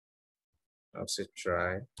 I'll say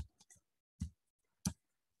try.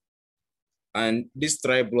 And this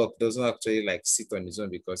try block doesn't actually like sit on its own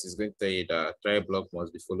because it's going to tell you that try block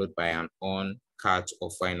must be followed by an on, catch,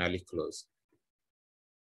 or finally close.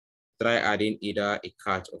 Try adding either a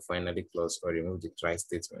catch or finally close or remove the try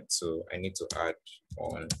statement. So I need to add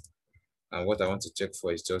on. And what I want to check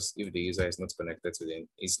for is just if the user is not connected to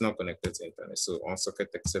it's not connected to the internet. So on socket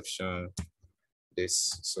exception,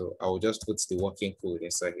 this. So I will just put the working code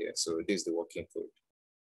inside here. So this is the working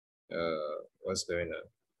code. What's going on?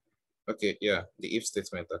 Okay, yeah, the if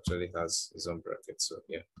statement actually has its own bracket. So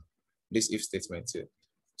yeah, this if statement here.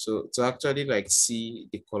 So to actually like see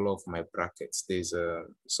the color of my brackets, there's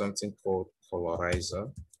something called colorizer.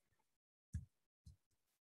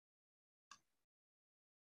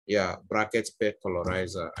 Yeah, bracket pair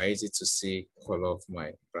colorizer. I use it to see color of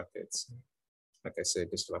my brackets. Like I said,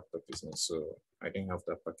 this laptop is new, so I didn't have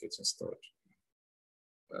that package installed.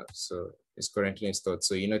 So it's currently installed.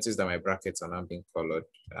 So you notice that my brackets are now being colored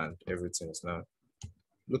and everything is now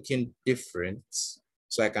looking different.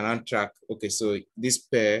 So I can now track, okay, so this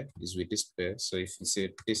pair is with this pair. So if you say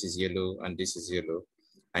this is yellow and this is yellow,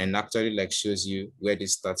 and actually like shows you where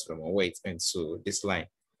this starts from and where it ends. So this line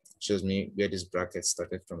shows me where this bracket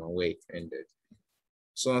started from and where it ended.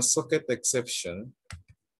 So on socket exception,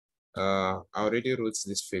 I already wrote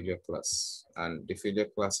this failure class, and the failure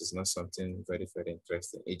class is not something very, very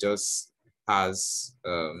interesting. It just has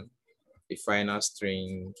a final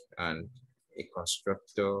string and a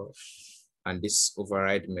constructor and this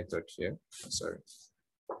override method here. Sorry,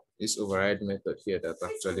 this override method here that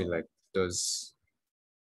actually like does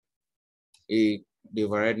the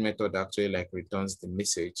override method actually like returns the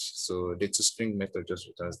message. So the toString method just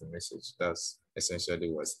returns the message. That's essentially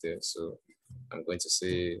what's there. So I'm going to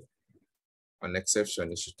say on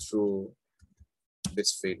exception, it should throw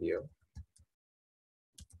this failure.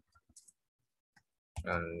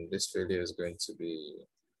 And this failure is going to be,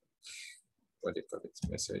 what do you call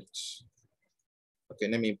it, message. Okay,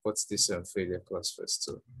 let me import this failure class first.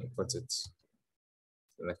 So import it.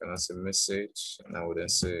 And I can answer message, and I would then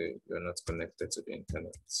say you're not connected to the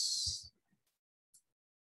internet.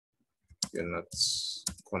 You're not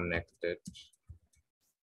connected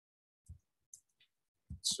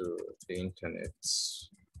to the internet.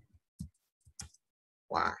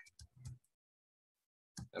 Why?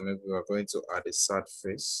 And maybe we're going to add a sad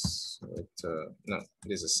face with no,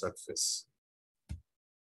 this is sad face.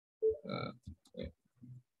 Yeah,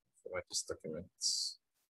 format this document.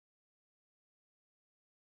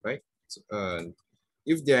 Right? And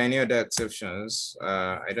if there are any other exceptions,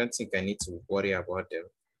 I don't think I need to worry about them.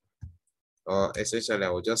 Or essentially, I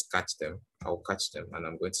will just catch them. I will catch them, and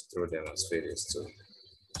I'm going to throw them as failures too.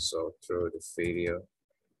 So throw the failure.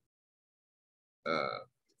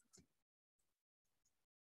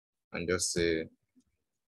 And just say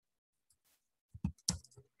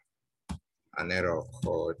an error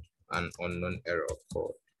code, an unknown error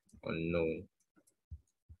code, unknown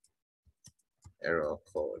error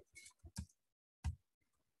code.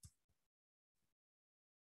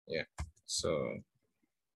 Yeah, so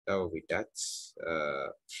that will be that.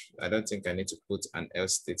 I don't think I need to put an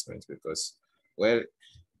else statement because, well,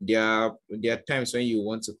 there are times when you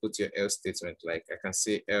want to put your else statement, like I can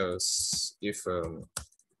say else if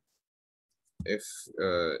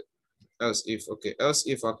else if, okay, else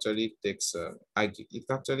if actually takes it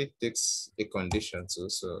actually takes a condition too.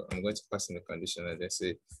 So I'm going to pass in the condition and then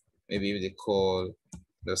say maybe if the call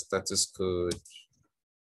the status code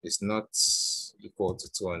is not equal to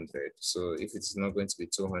 200. So if it's not going to be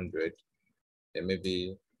 200, then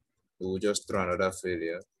maybe we will just throw another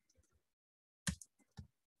failure.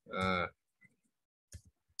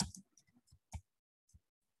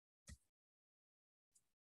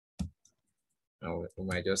 We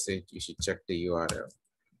might just say you should check the URL.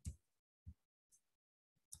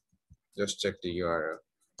 Just check the URL.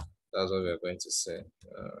 That's what we're going to say.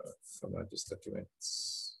 Format this document.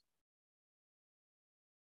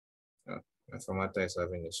 My formatter is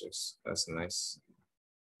having issues. That's nice.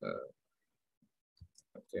 Okay.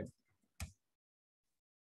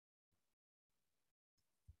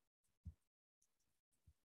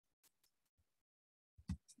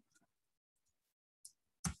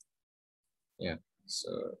 Yeah, so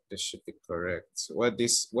this should be correct. So what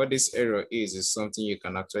this error is something you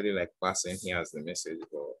can actually like pass in here as the message,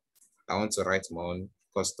 but I want to write my own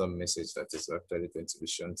custom message that is actually going to be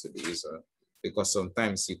shown to the user, because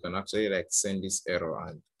sometimes you can actually like send this error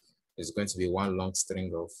and It's going to be one long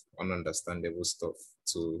string of ununderstandable stuff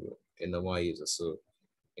to a normal user. So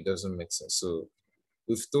it doesn't make sense. So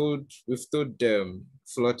we've told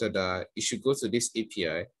Flutter that it should go to this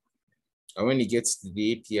API. And when it gets to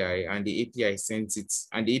the API and the API sends it,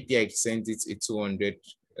 a 200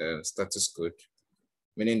 status code,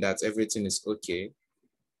 meaning that everything is okay.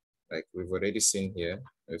 Like we've already seen here,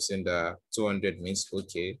 we've seen that 200 means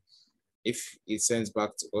okay. If it sends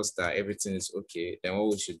back to us that everything is okay, then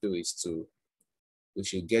what we should do is we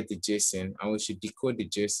should get the JSON and we should decode the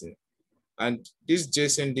JSON. And this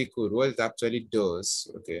JSON decode, what it actually does,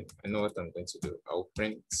 okay, I know what I'm going to do. I'll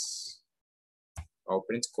print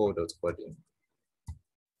call.body.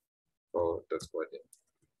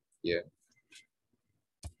 Yeah.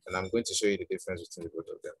 And I'm going to show you the difference between the both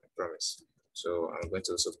of them, I promise. So I'm going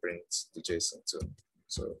to also print the JSON too.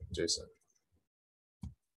 So JSON.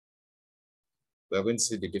 We're going to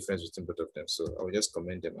see the difference between both of them. So I'll just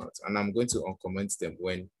comment them out. And I'm going to uncomment them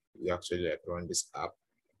when we actually like run this app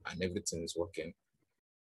and everything is working.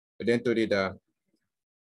 But then told you that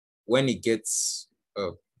when it gets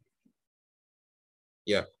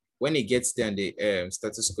when it gets there and the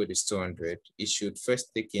status code is 200, it should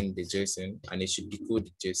first take in the JSON and it should decode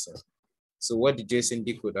the JSON. So what the JSON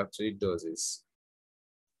decode actually does is,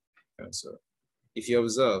 so if you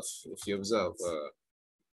observe,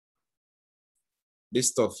 this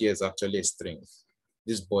stuff here is actually a string.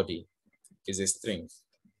 This body is a string.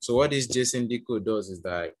 So what this JSON decode does is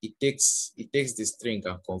that it takes the string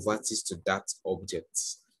and converts it to that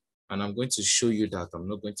object. And I'm going to show you that. I'm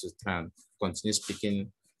not going to try and continue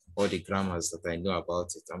speaking all the grammars that I know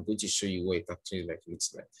about it. I'm going to show you what it actually like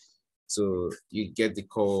looks like. So you get the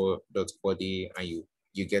call.body and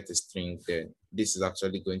you get a string. Then this is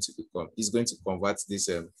actually going to become, it's going to convert this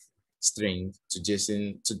string to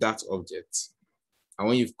JSON to that object. And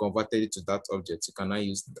when you've converted it to that object, you can now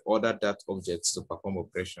use other that objects to perform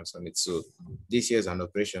operations on it. So this here is an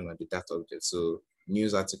operation on the data object. So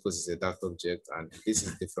news articles is a data object, and this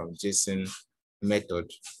is the from JSON method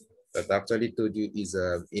that I actually told you is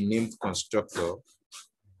a named constructor.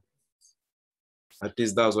 At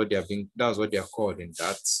least that's what they are called in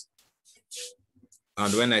that.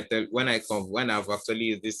 And when I've actually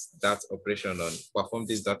used this that operation on perform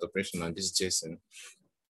this data operation on this JSON,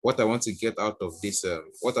 what I want to get out of this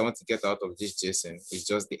JSON is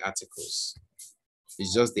just the articles.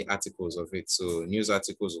 It's just the articles of it. So news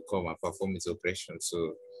articles will come and perform its operation.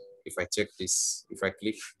 So if I check this, if I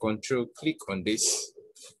click on this,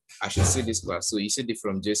 I should see this class. So you see the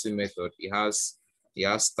from JSON method, it has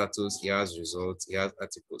status, it has results, it has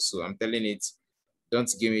articles. So I'm telling it,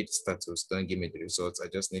 don't give me the status, don't give me the results. I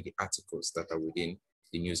just need the articles that are within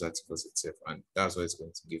the news articles itself. And that's what it's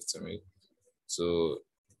going to give to me. So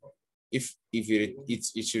it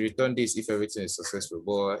should return this if everything is successful.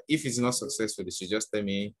 But if it's not successful, it should just tell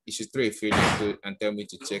me, it should throw a failure and tell me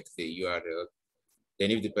to check the URL.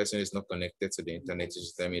 Then if the person is not connected to the internet, it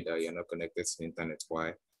should tell me that you're not connected to the internet.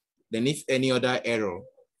 Why? Then if any other error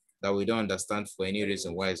that we don't understand for any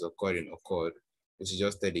reason why it's occurred, we should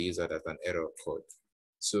just tell the user that an error occurred.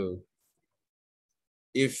 So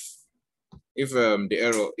if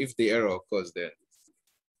the error occurs, then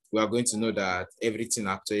we are going to know that everything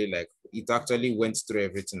actually it actually went through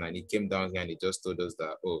everything and it came down here and it just told us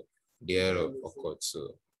that, oh, the error occurred.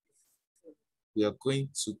 So we are going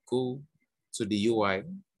to go to the UI.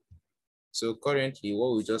 So currently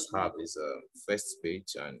what we just have is a first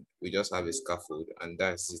page and we just have a scaffold and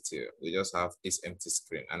that's it here. We just have this empty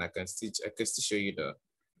screen and I can still show you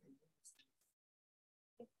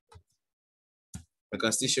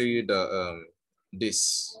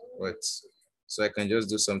this, what? So I can just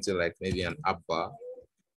do something like maybe an app bar.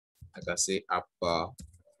 I can say app bar.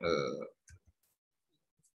 I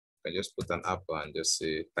can just put an app bar and just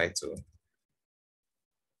say title.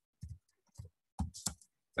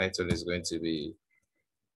 Title is going to be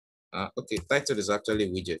okay. Title is actually a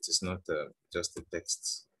widget. It's not just a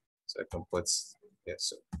text. So I can put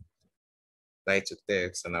so title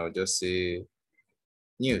text, and I'll just say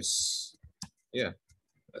news. Yeah,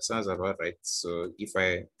 that sounds about right. So if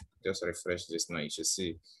I just refresh this now, you should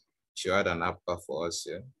see. Should add an app bar for us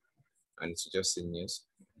here, and it should just say news.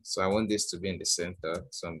 So I want this to be in the center.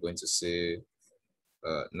 So I'm going to say,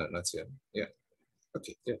 not here. Yeah.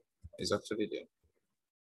 Okay. Yeah. It's actually there.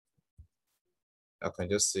 I can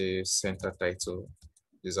just say center title.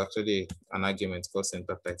 There's actually an argument called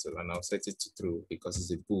center title, and I'll set it to true because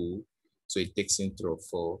it's a bool. So it takes in true or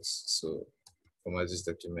false. So format this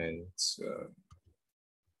document.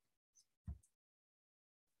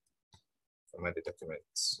 Format the document.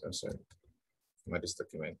 Sorry. Format this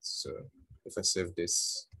document. So if I save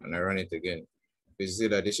this and I run it again, We see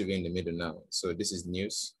that this should be in the middle now. So this is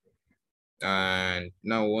news. And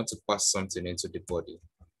now we want to pass something into the body.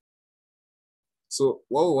 So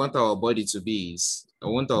what we want our body to be is, I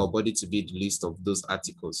want our body to be the list of those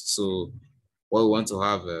articles. So what we want to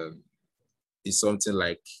have is something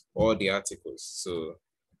like all the articles. So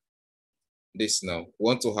this now, we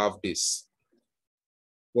want to have this.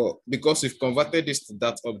 Well, because we've converted this to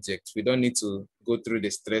that object, we don't need to go through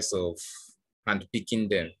the stress of handpicking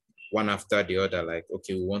them one after the other. Like,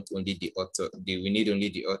 okay, we want only the author, we need only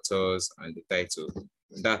the authors and the title.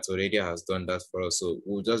 That already has done that for us. So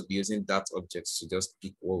we'll just be using that object to just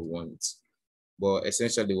pick what we want. But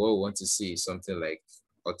essentially what we want to see is something like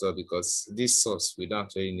author, because this source, we don't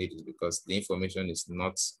actually need it because the information is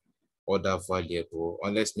not all that valuable,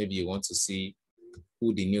 unless maybe you want to see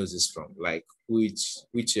who the news is from, like which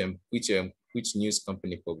news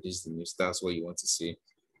company published the news. That's what you want to see.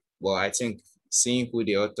 Well, I think seeing who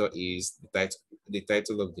the author is, the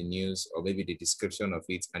title of the news, or maybe the description of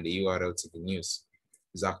it and the URL to the news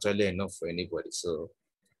is actually enough for anybody. So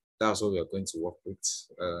that's what we are going to work with.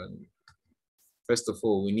 First of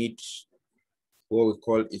all, we need what we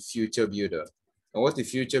call a future builder. And what the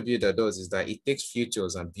future builder does is that it takes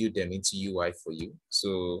futures and build them into UI for you.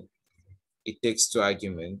 So it takes two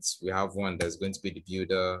arguments. We have one that's going to be the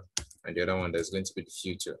builder and the other one that's going to be the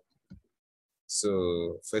future.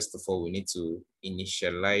 So first of all, we need to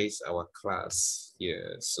initialize our class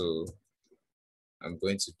here. So I'm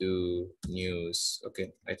going to do news.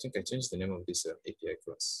 Okay, I think I changed the name of this API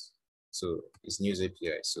class. So it's news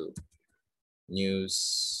API. So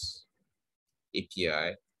news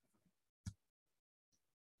API.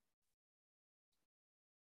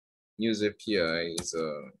 News API is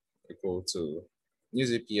equal to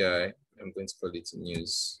news API. I'm going to call it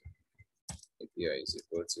news API is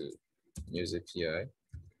equal to news API.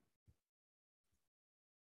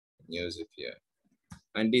 News API.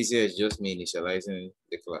 And this here is just me initializing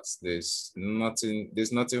the class. There's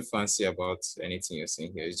nothing fancy about anything you're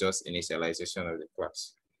seeing here. It's just initialization of the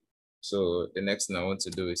class. So the next thing I want to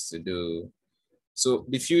do is to do, so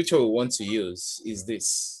the future we want to use is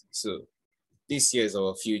this. So this here is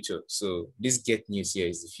our future. So this get news here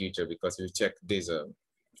is the future, because we check this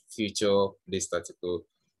future, this article,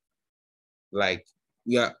 like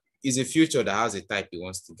is a future that has a type it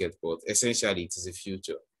wants to get, but essentially it is a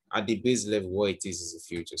future. At the base level, what it is a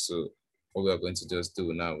future. So what we are going to just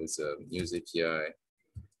do now is news API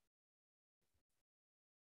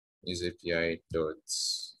dot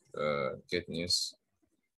get news.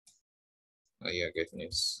 Yeah, get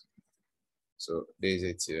news. So there's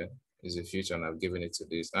it here. Is a future, and I've given it to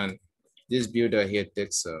this. And this builder here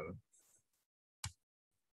takes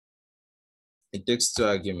it takes two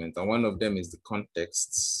arguments, and one of them is the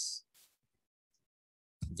context.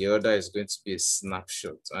 The other is going to be a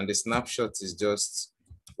snapshot, and the snapshot is just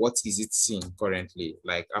what is it seeing currently,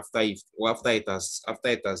 like after it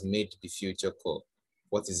has made the future call,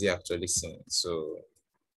 what is it actually seeing? So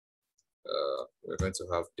we're going to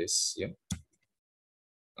have this here,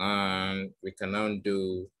 and we can now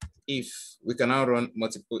do we can now run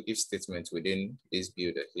multiple if statements within this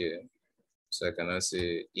builder here. So I can now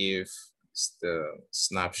say if the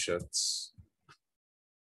snapshots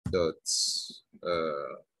dot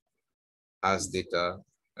as data,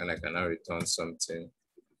 and I can now return something.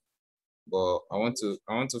 But I want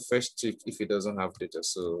to first check if it doesn't have data.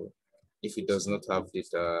 So if it does not have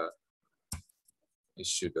data, it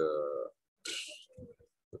should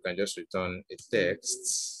we can just return a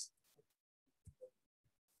text.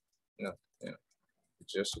 No, yeah,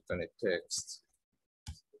 just return a text.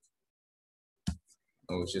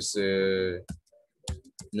 And we should say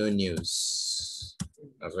no news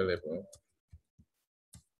available.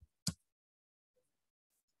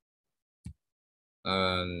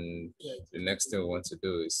 And the next thing we want to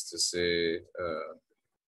do is to say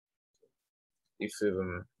if we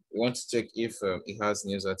want to check if it has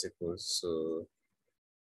news articles. So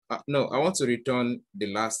no, I want to return the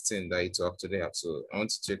last thing that it will actually have. So I want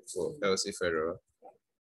to check for else if error.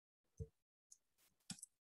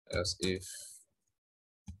 Else if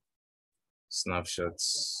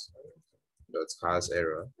snapshots dot has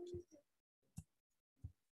error.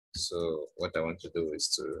 So what I want to do is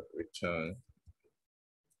to return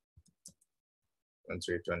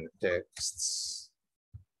the text,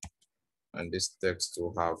 and this text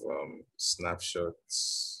will have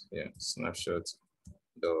snapshots. Yeah, snapshot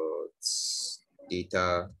dot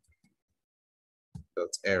data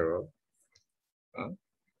dot error.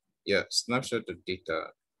 Yeah, snapshot dot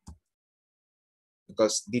data,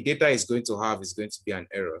 because the data is going to be an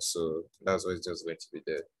error. So that's why it's just going to be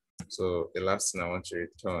there. So the last thing I want to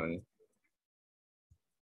return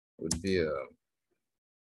would be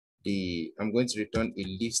I'm going to return a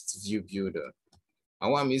list view builder.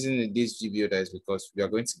 And why I'm using a list view builder is because we are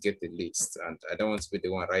going to get a list, and I don't want to be the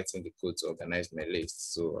one writing the code to organize my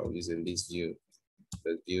list. So I'll use a list view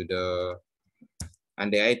the builder.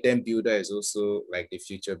 And the item builder is also like the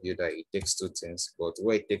feature builder. It takes two things, but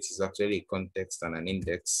what it takes is actually a context and an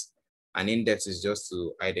index. An index is just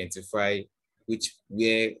to identify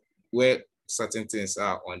where certain things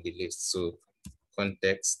are on the list. So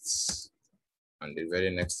context, and the very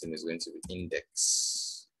next thing is going to be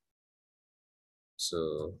index.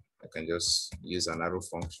 So I can just use an arrow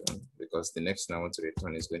function because the next thing I want to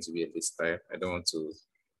return is going to be a list type. I don't want to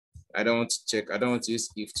use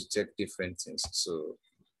if to check different things. So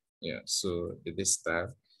yeah, so the list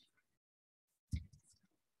type.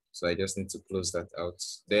 So I just need to close that out.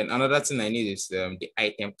 Then another thing I need is the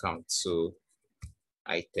item count. So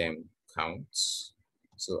item count.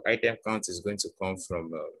 So item count is going to come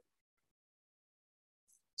from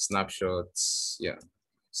snapshots. Yeah,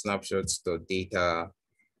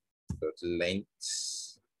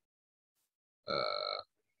 snapshots.data.length.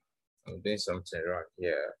 I'm doing something wrong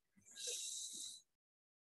here.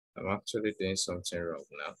 I'm actually doing something wrong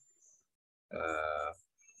now.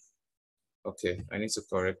 Okay, I need to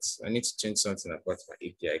change something about my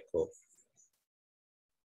API call.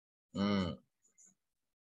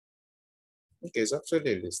 Okay, it's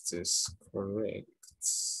actually list is correct.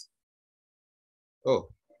 Oh,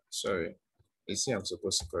 sorry. You see, I'm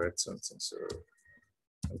supposed to correct something. So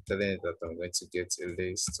I'm telling it that I'm going to get a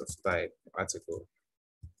list of type article.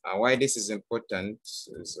 And why this is important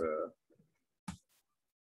is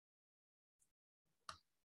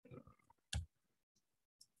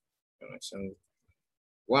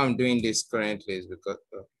why I'm doing this currently is because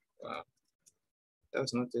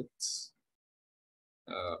that's not it.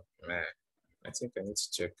 Man, I think I need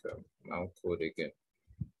to check my own code again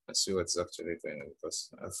and see what's actually going on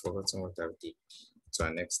because I've forgotten what I've did to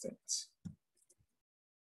an extent.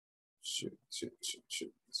 Shoot.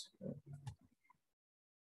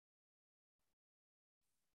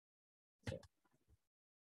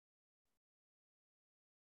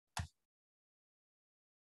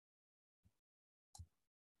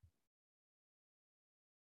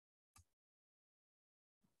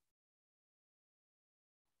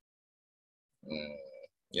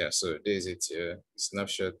 Yeah, so there's it here.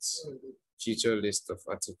 Snapshots, feature list of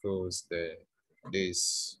articles, then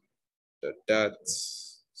this that.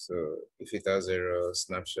 So if it has error,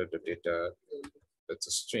 snapshot the data, that's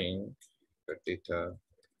a string, the data,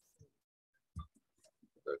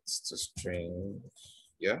 that's a string.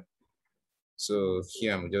 Yeah. So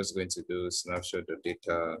here I'm just going to do snapshot the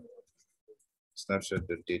data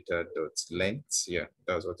dot length. Yeah,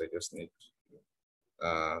 that's what I just need.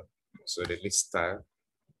 So the list style,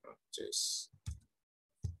 just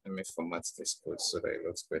let me format this code so that it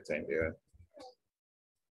looks better in there.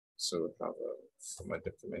 So we have a format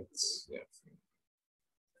documents. Yeah.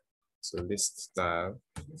 So list style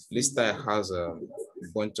has a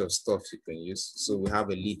bunch of stuff you can use. So we have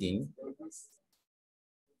a leading.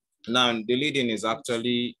 Now the leading is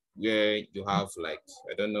actually where you have like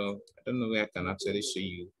I don't know where I can actually show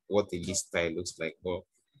you what the list style looks like, but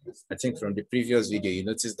I think from the previous video you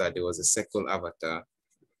noticed that there was a circle avatar,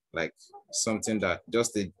 like something that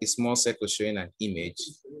just a small circle showing an image.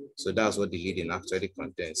 So that's what the leading actually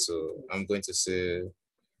contains. So I'm going to say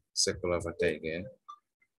circle avatar again.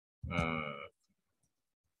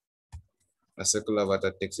 A circle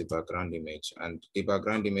avatar takes a background image, and the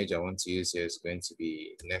background image I want to use here is going to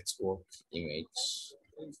be network image,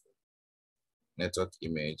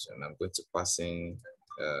 and I'm going to pass in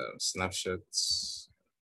snapshots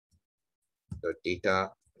the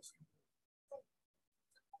data.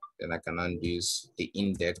 Then I can undo the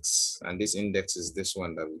index, and this index is this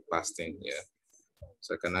one that we passed in here.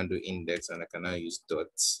 So I can undo index, and I can now use the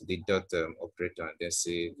dot operator, and then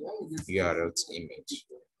say URL to image.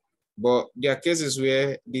 But there are cases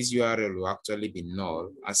where this URL will actually be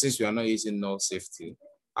null, and since we are not using null safety,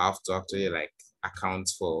 I have to actually like account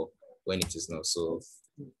for when it is null. So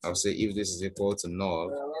I'll say if this is equal to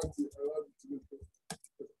null,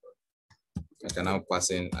 I can now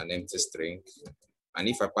pass in an empty string. And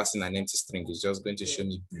if I pass in an empty string, it's just going to show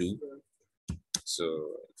me blue.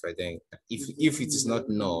 So if it is not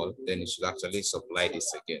null, then it should actually supply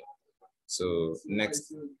this again. So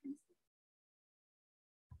next,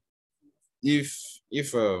 if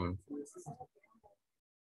it's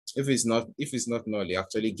not null, it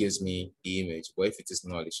actually gives me the image. But if it is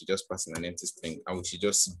null, it should just pass in an empty string, and we should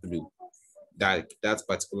just see blue. That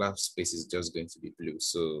particular space is just going to be blue.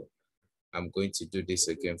 So I'm going to do this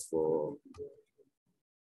again for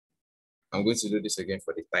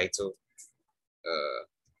the title.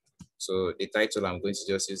 So the title, I'm going to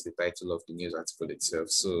just use the title of the news article itself.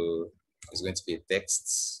 So it's going to be a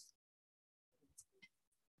text.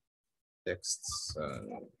 We're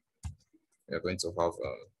going to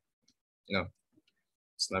have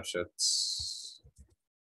snapshots,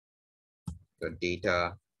 the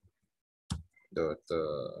data, dot,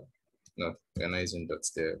 no, we're not using dots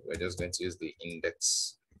there. We're just going to use the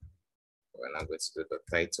index. We're not going to do the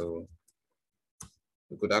title.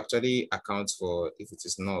 We could actually account for if it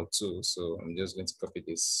is null too. So I'm just going to copy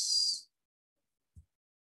this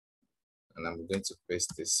and I'm going to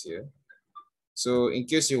paste this here. So in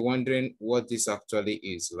case you're wondering what this actually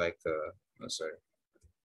is, like,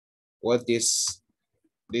 what this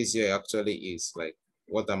here actually is, like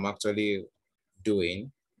what I'm actually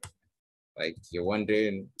doing, like you're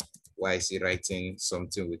wondering why is he writing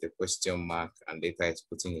something with a question mark and later it's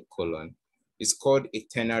putting a colon. It's called a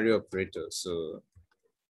ternary operator. So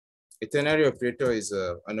a ternary operator is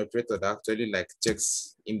an operator that actually like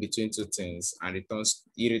checks in between two things and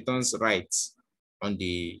returns right on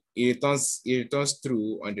the, it returns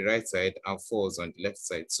true on the right side and false on the left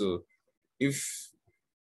side. So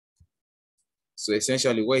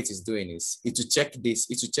essentially what it is doing is it to check this,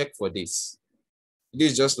 it to check for this. It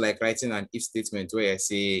is just like writing an if statement where I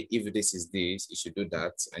say, if this is this, you should do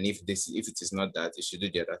that. And if it is not that, you should do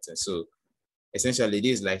the other thing. So essentially it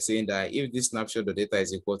is like saying that if this snapshot of data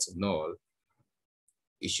is equal to null,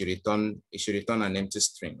 it should return an empty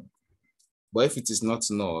string. But if it is not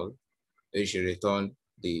null, it should return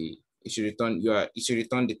the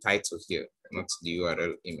title here, not the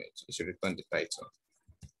URL image. It should return the title.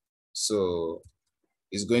 So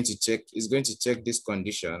it's going to check this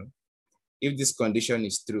condition. If this condition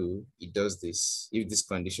is true, it does this. If this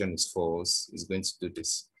condition is false, it's going to do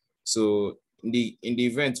this. So in the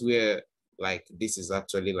event where like this is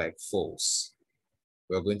actually like false,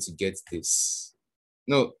 we're going to get this.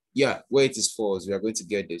 No, yeah, where it is false, we are going to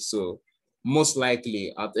get this. So most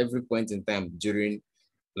likely at every point in time during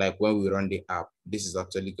like when we run the app, this is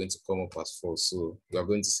actually going to come up as false. So we are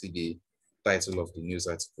going to see the title of the news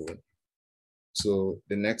article. So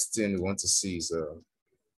the next thing we want to see is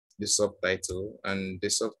the subtitle, and the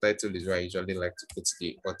subtitle is where I usually like to put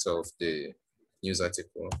the author of the news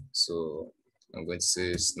article. So I'm going to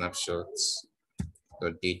say snapshots,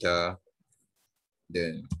 the data,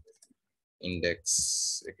 then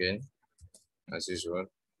index again, as usual.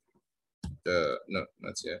 No,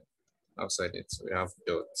 not here. Outside it, we have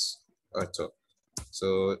dots, author.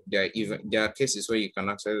 So there are cases where you can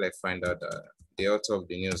actually like find out that the author of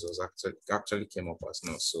the news was actually came up as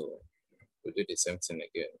no. So we'll do the same thing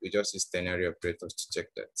again. We just use ternary operators to check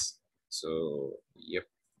that. So yep,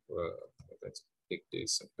 we're going to pick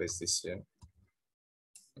this and place this here.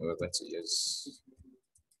 And we're going to use,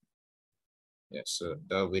 yeah, so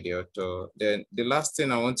that'll be the author. Then the last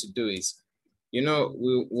thing I want to do is, we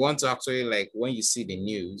want to actually like, when you see the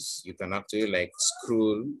news, you can actually like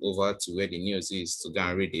scroll over to where the news is to go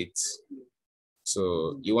and read it.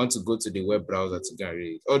 So you want to go to the web browser to go and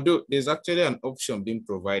read it. Although there's actually an option being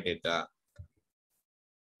provided that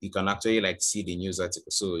you can actually like see the news article.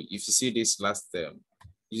 So if you see this last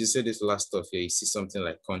stuff here, you see something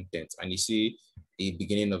like content, and you see the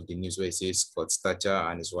beginning of the news where it says Scott Thatcher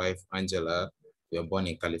and his wife Angela were born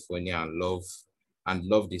in California and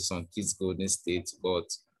love the son Kids Golden State, but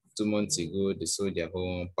 2 months ago they sold their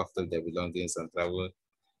home, packed up their belongings, and traveled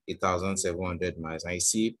 8,700 miles. And you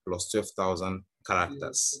see plus 12,000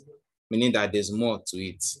 characters, meaning that there's more to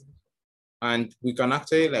it. And we can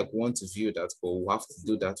actually like want to view that, but we'll have to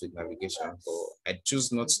do that with navigation. But I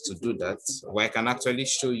choose not to do that. Or I can actually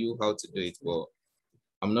show you how to do it, but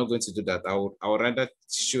I'm not going to do that. I would rather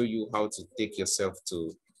show you how to take yourself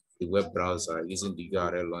to the web browser using the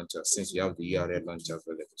URL launcher, since you have the URL launcher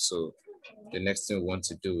available. So the next thing we want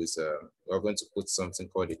to do is we're going to put something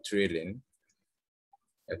called a trailing.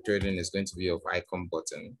 A trailing is going to be of icon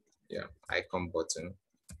button. Yeah, icon button.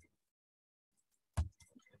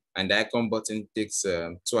 And the icon button takes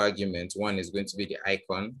 2 arguments. One is going to be the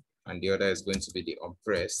icon, and the other is going to be the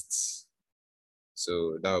unpressed.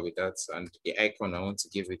 So that will be that. And the icon I want to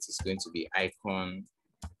give it is going to be icon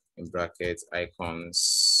in brackets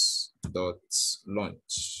icons dot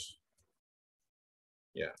launch.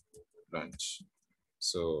 Yeah, launch.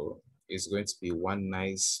 So it's going to be one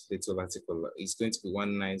nice little article. It's going to be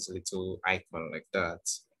one nice little icon like that.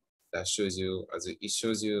 That shows you, it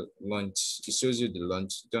shows you launch. It shows you the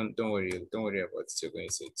launch. Don't worry about it. You're going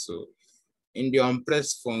to see it. So in the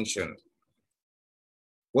unpressed function,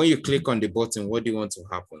 when you click on the button, what do you want to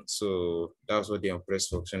happen? So that's what the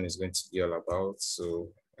unpressed function is going to be all about. So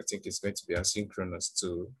I think it's going to be asynchronous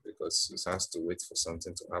too, because it has to wait for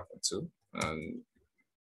something to happen too. And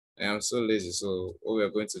I am so lazy. So what we're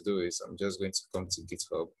going to do is I'm just going to come to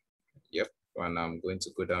GitHub. Yep. And I'm going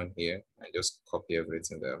to go down here and just copy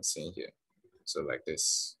everything that I'm seeing here. So like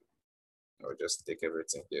this, I'll just take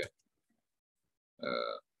everything here.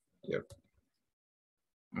 Yep.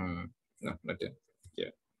 No, not there.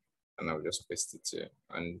 Yeah. And I'll just paste it here.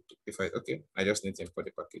 And if I just need to import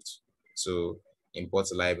the package. So import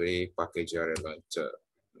library package URL launcher.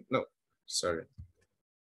 No, sorry.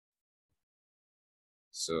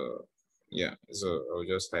 So yeah, so I'll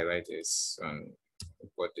just highlight this and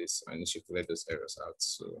import this, and it should clear those errors out.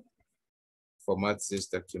 So format this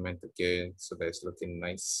document again so that it's looking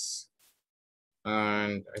nice.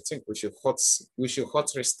 And I think we should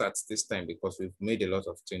hot restart this time because we've made a lot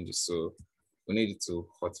of changes. So we need to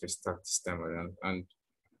hot restart this time around. And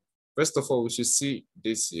first of all, we should see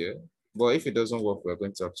this here. But if it doesn't work, we're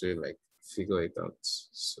going to actually like figure it out.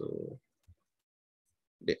 So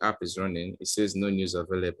the app is running. It says no news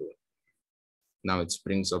available. Now it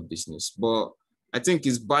brings up this news. But I think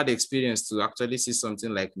it's bad experience to actually see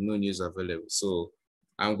something like no news available. So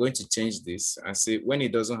I'm going to change this and say when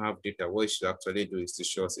it doesn't have data, what it should actually do is to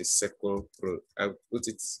show us a SQL pro. I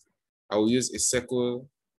will use a SQL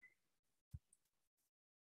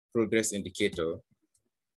progress indicator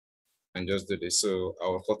and just do this. So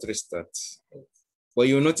our hot restart. But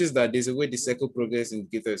you'll notice that there's a way the SQL progress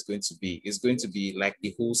indicator is going to be. It's going to be like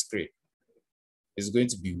the whole screen. It's going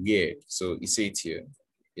to be weird. So you see it here.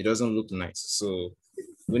 It doesn't look nice. So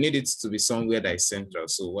we need it to be somewhere that is central.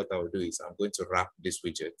 So what I'll do is I'm going to wrap this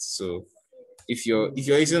widget. So if you're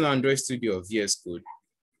using Android Studio or VS Code,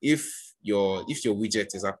 if your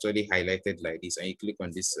widget is actually highlighted like this and you click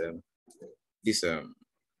on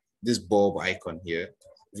this bulb icon here,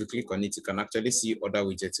 if you click on it, you can actually see other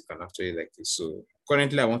widgets you can actually like this. So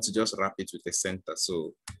currently I want to just wrap it with the center.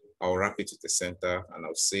 So I'll wrap it with the center and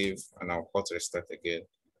I'll save and I'll hot restart again.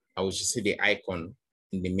 I will just see the icon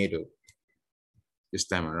in the middle this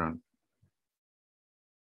time around.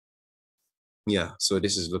 Yeah, so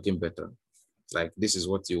this is looking better. Like this is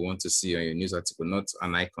what you want to see on your news article, not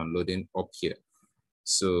an icon loading up here.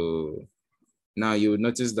 So now you will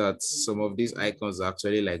notice that some of these icons are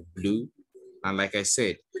actually like blue. And like I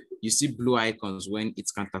said, you see blue icons when it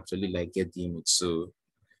can't actually like get the image. So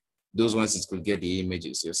those ones it could get the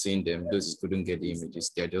images, you're seeing them. Those it couldn't get the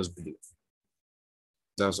images, they're just blue.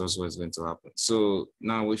 That's also what's going to happen. So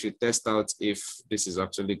now we should test out if this is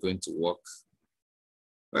actually going to work.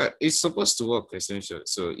 It's supposed to work essentially.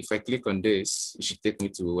 So if I click on this, it should take me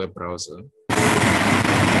to a web browser.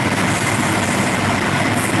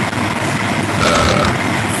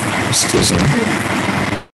 Excuse me.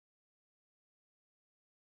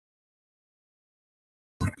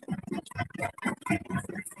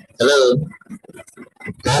 Hello.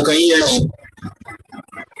 How can you hear me?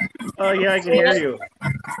 Oh, yeah, I can hear you.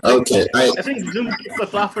 Okay. I think Zoom kicks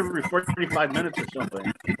us off every 45 minutes or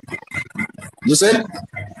something. You said?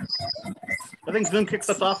 I think Zoom kicks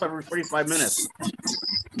us off every 45 minutes.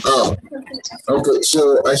 Oh, okay.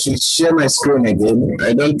 So I should share my screen again.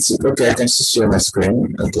 Okay, I can share my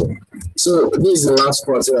screen. Okay. So this is the last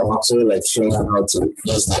part where I'm actually like showing you how to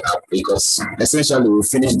use the app because essentially we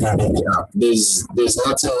finished building the app. There's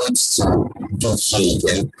nothing else to do here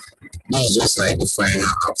again. This is just like the final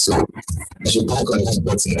app. So I should click on this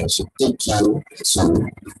button and it should take you to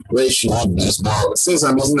where you should have this. But since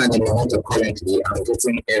I'm using an emulator currently, I'm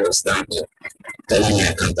getting errors down here telling me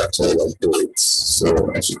I can't actually like do it.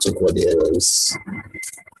 So I should check what the error is.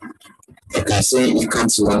 Okay, say you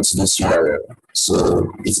can't launch this URL.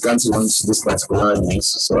 So it can't launch this particular link.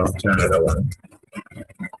 So I'll try another one.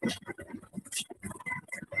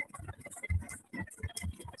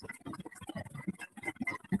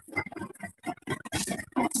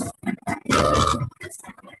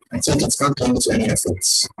 I think it's not going to any of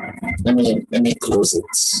it. Let me close it.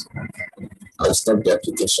 I'll stop the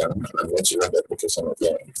application and I'm going to run the application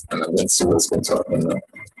again and I'm going to see what's going to happen now.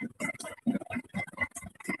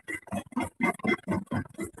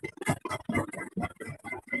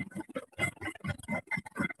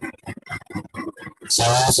 So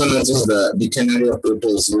I also noticed that the canary operator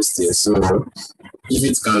is used here. So if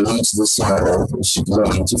it can launch this URL, it should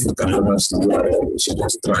launch. If it can launch the URL, it should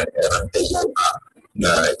just try and tell you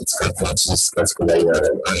that it can launch this particular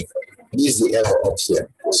URL. And this is the error up here.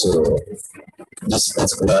 So this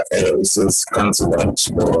particular error it says can't launch,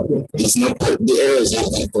 but it's not the error is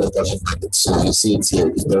not important. So you see it here,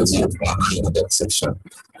 it tells you on the section.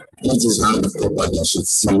 It is not proper, you should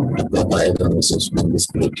see the proper error message being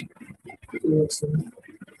displayed.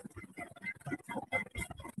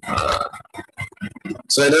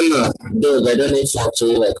 So I don't know, Doug, I don't know if you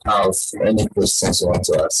actually like have any questions you want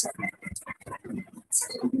to ask.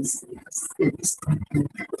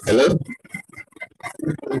 Hello?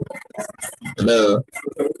 Hello?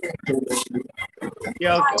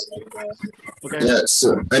 Yeah. Okay. Yeah,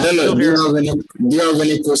 so I don't know. Still Do here. you have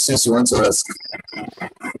any questions you want to ask?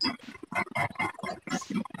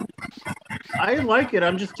 I like it.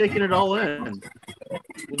 I'm just taking it all in.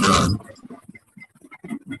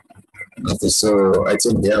 Okay, so I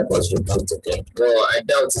think the app was rebooted again. Well, I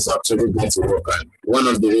doubt it's actually going to work. And one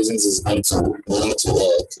of the reasons it's going to work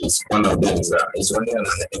is one of them is that it's running on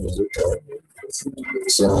an emulator.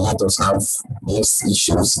 So let us have most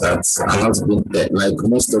issues that are not being like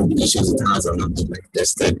most of the issues it has are not being like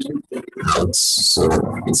tested out. So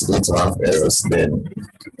it's going to have errors then.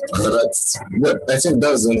 But I think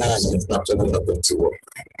that's the only reason it's actually not going to work.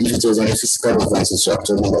 If it was on a physical device, it should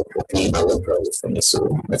actually like open a web browser for me.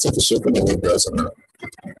 So I think it should open a web browser now.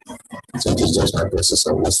 So it's just my process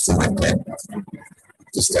of wasting my time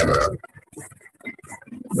this time around.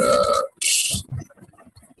 Uh,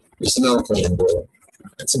 it's not opening, but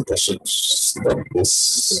I think I should stop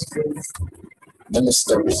this. Let me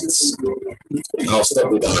stop it. I'll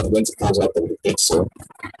stop it and I'm going to close out of the page. So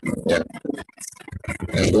yeah,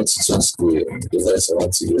 I'm going to change the device I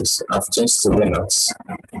want to use. I've changed to Linux.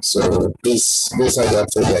 So this is how you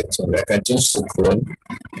actually like change. I can change to Chrome,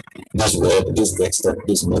 this web, this desktop,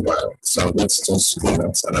 this mobile. So I'm going to change to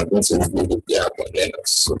Linux and I'm going to review the app on Linux.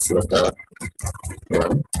 So Flutter,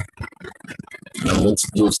 I'm going to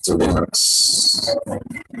use to Linux.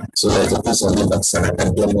 So there's a piece of Linux and I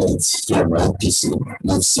can demo it here on my PC.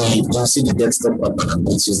 You'll see the desktop app and I'm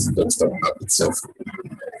going to use the desktop app itself.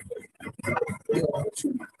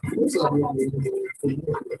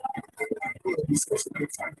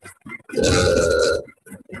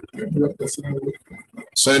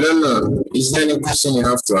 So I don't know. Is there any question you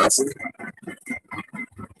have to ask?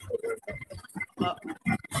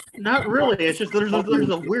 Not really. It's just there's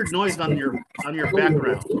a weird noise on your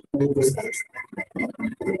background.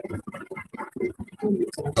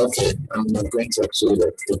 Okay, I'm not going to actually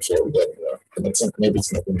like take care of that now. I think maybe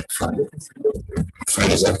it's not going to be fun.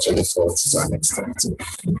 Fun is actually fault to some extent.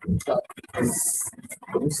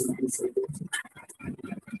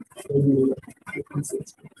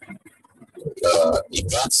 It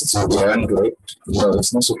wants to be Android. No,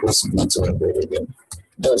 it's not supposed to be to Android again.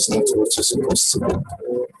 That's not what you're supposed to do.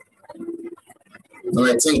 No,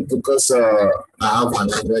 I think because I have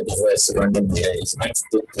an Android device running here, it might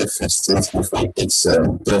take preference to it before it takes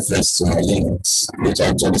preference to my Linux, which I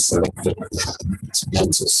actually selected to be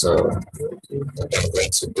to. So what I'm going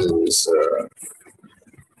to do is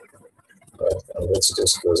I'm going to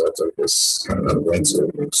just close out of this and I'm going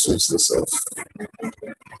to switch this off.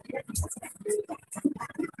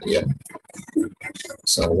 Yeah.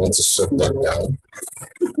 So I'm going to shut that down.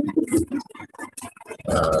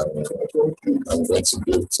 I'm going to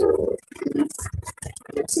go to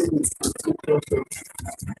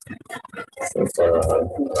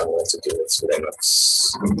I'm going to give it to Linux.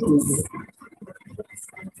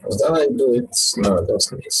 Then I do it. No, it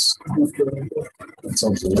doesn't. It's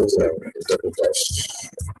something use a double dash.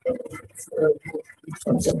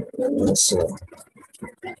 Okay, let's see.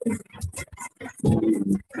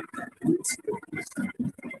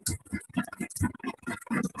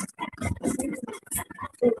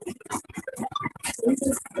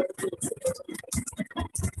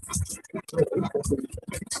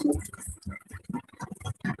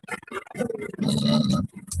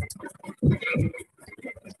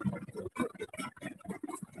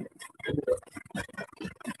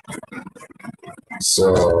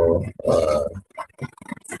 So,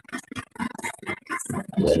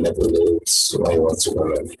 manipulate I want to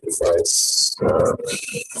run on the device.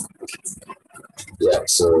 Yeah,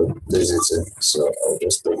 so this is it. So I'll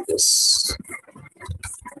just take this.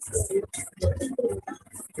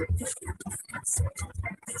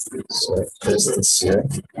 So paste this here,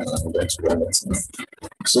 and I'm going to run it now.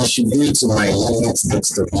 So I should go to my Linux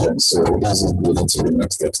desktop here. So this is going to the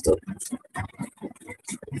next desktop.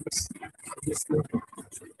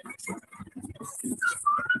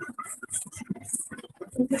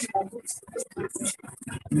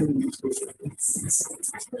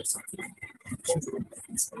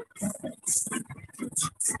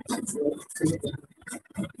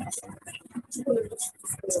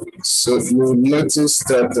 So you notice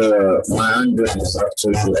that my Android is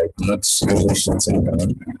actually like not really shutting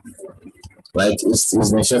down. Like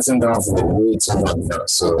it's been shutting down for way too long now.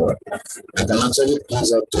 So I can actually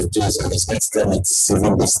close out the this and it's going to tell me to save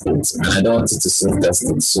in the state. And I don't want it to save that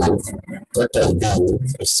state. So what I'll do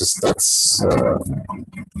is to start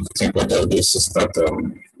I think what I'll do is to start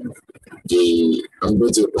I'm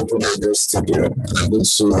going to open Android Studio and I'm going to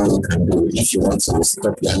show you what you can do. If you want to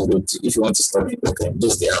stop the Android, if you want to stop it, okay,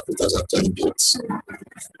 this is the app it has actually built.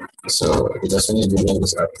 So it has finished doing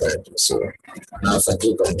this app currently. So now if I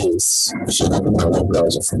click on this, it should open my web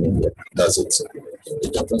browser from India. That's it.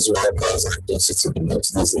 It opens your web browser and takes you to the news.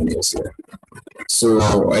 This is the news here. So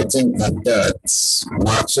I think that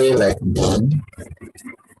we're actually like done.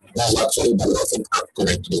 There's actually developing app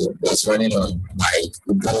currently that's running on my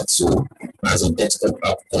Ubuntu as a desktop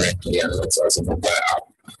app currently and not as a mobile app.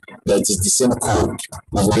 But it's the same code.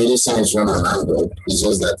 I've already seen it run on Android. It's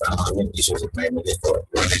just that I'm having issues with my emulator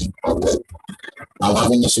running on web. I'm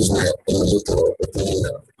having issues with my emulator opening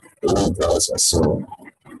the web browser. So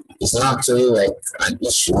it's not actually like an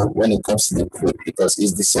issue when it comes to the code because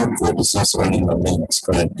it's the same code. It's just running on Linux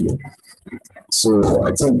currently. So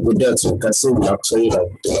I think with that you can see we actually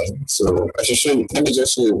like done. So I should show you. Let me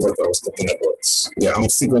just show you what I was talking about. Yeah, I'm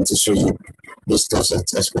still going to show you those stuff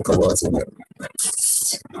that I spoke about in the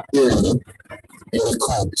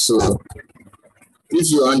code. So if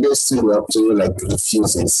you understand you actually like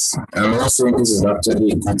refuses, I'm not saying this is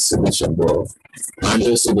actually a good solution, but I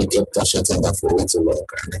understood they kept on shutting down for way too long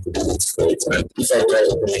and I could do it for it. And if I try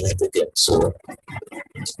opening it again, so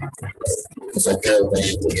if I try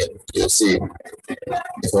opening it again, you'll see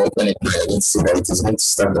if I open it now, I don't see that it is going to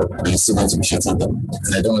stand up and it's still going to be shutting down.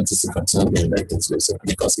 And I don't want it to continue being like this way, so,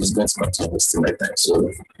 because it's going to continue wasting my time. So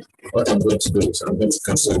what I'm going to do is I'm going to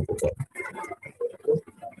cancel it again.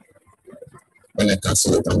 When I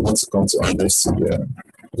cancel it, I'm going to come to Android Studio,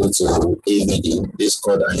 go to AVD, this is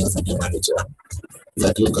called an AVD manager. If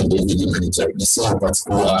I click on the AVD manager, you see a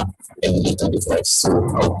particular emulator device. So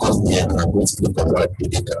I'll come here and I'm going to click on wipe the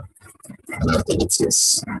data. And after it,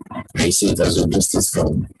 yes, I see it has reduced it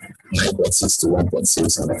from 9.6 to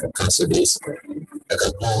 1.6, and I can cancel this. I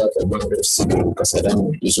can call that a Windows Studio because I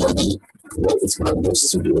don't usually work with Windows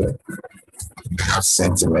Studio. I have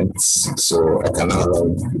sentiments, so I can now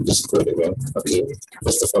run this code again. Okay,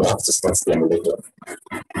 first of all, I have to start the emulator.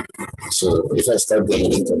 So if I start the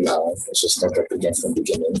emulator now, I should start up again from the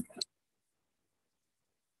beginning.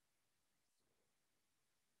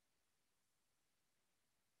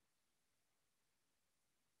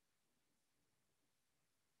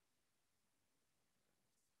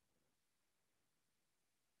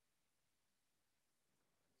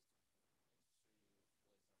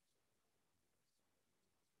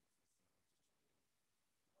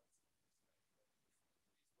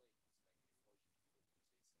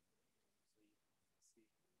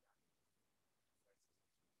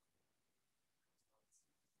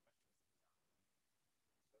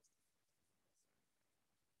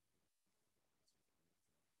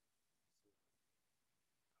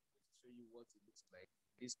 Show you what it looks like.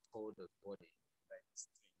 This code of body, like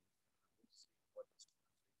string. I'm going to show you what this looks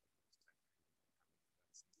like.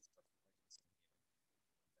 That's this stuff like this in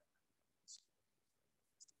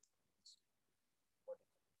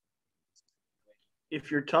here. If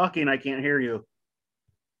you're talking, I can't hear you.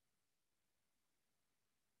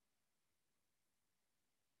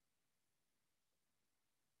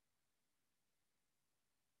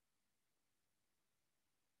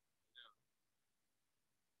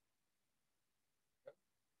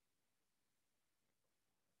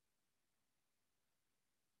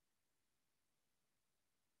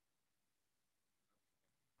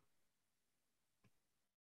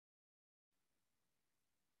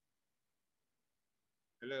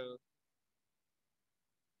 Hello,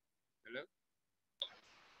 hello.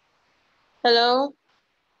 Hello,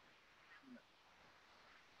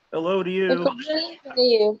 Hello to I you. could barely hear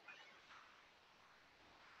you.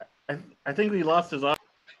 I think we lost his audio.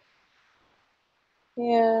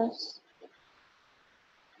 Yes,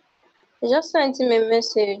 I just sent him a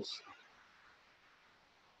message.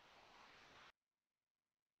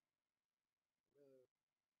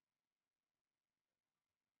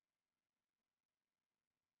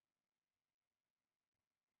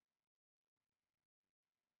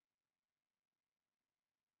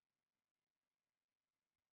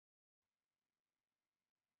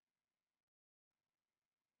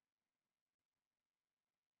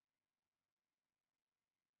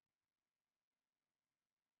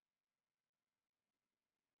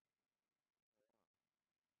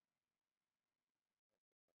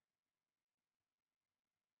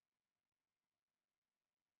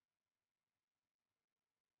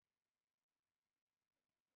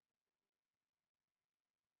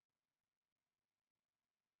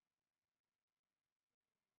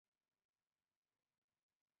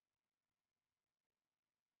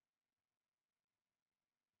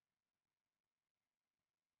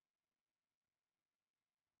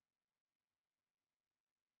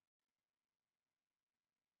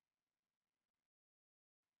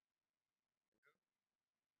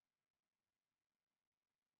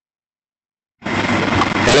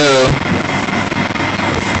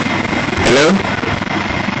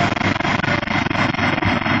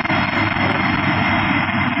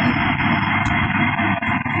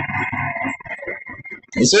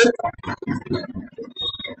 You said?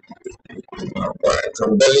 I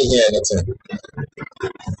can barely hear anything.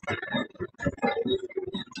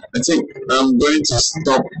 I think I'm going to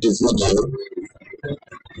stop the video.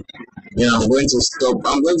 Yeah, I'm going to stop.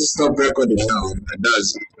 I'm going to stop recording now.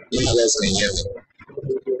 That's you guys can hear me.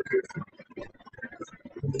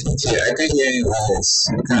 Yeah, I can hear you guys.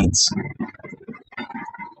 I can't.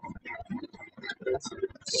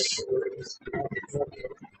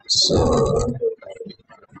 So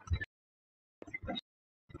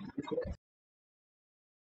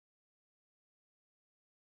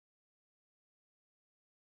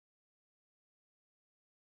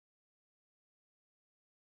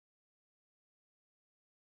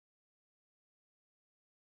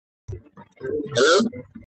hello?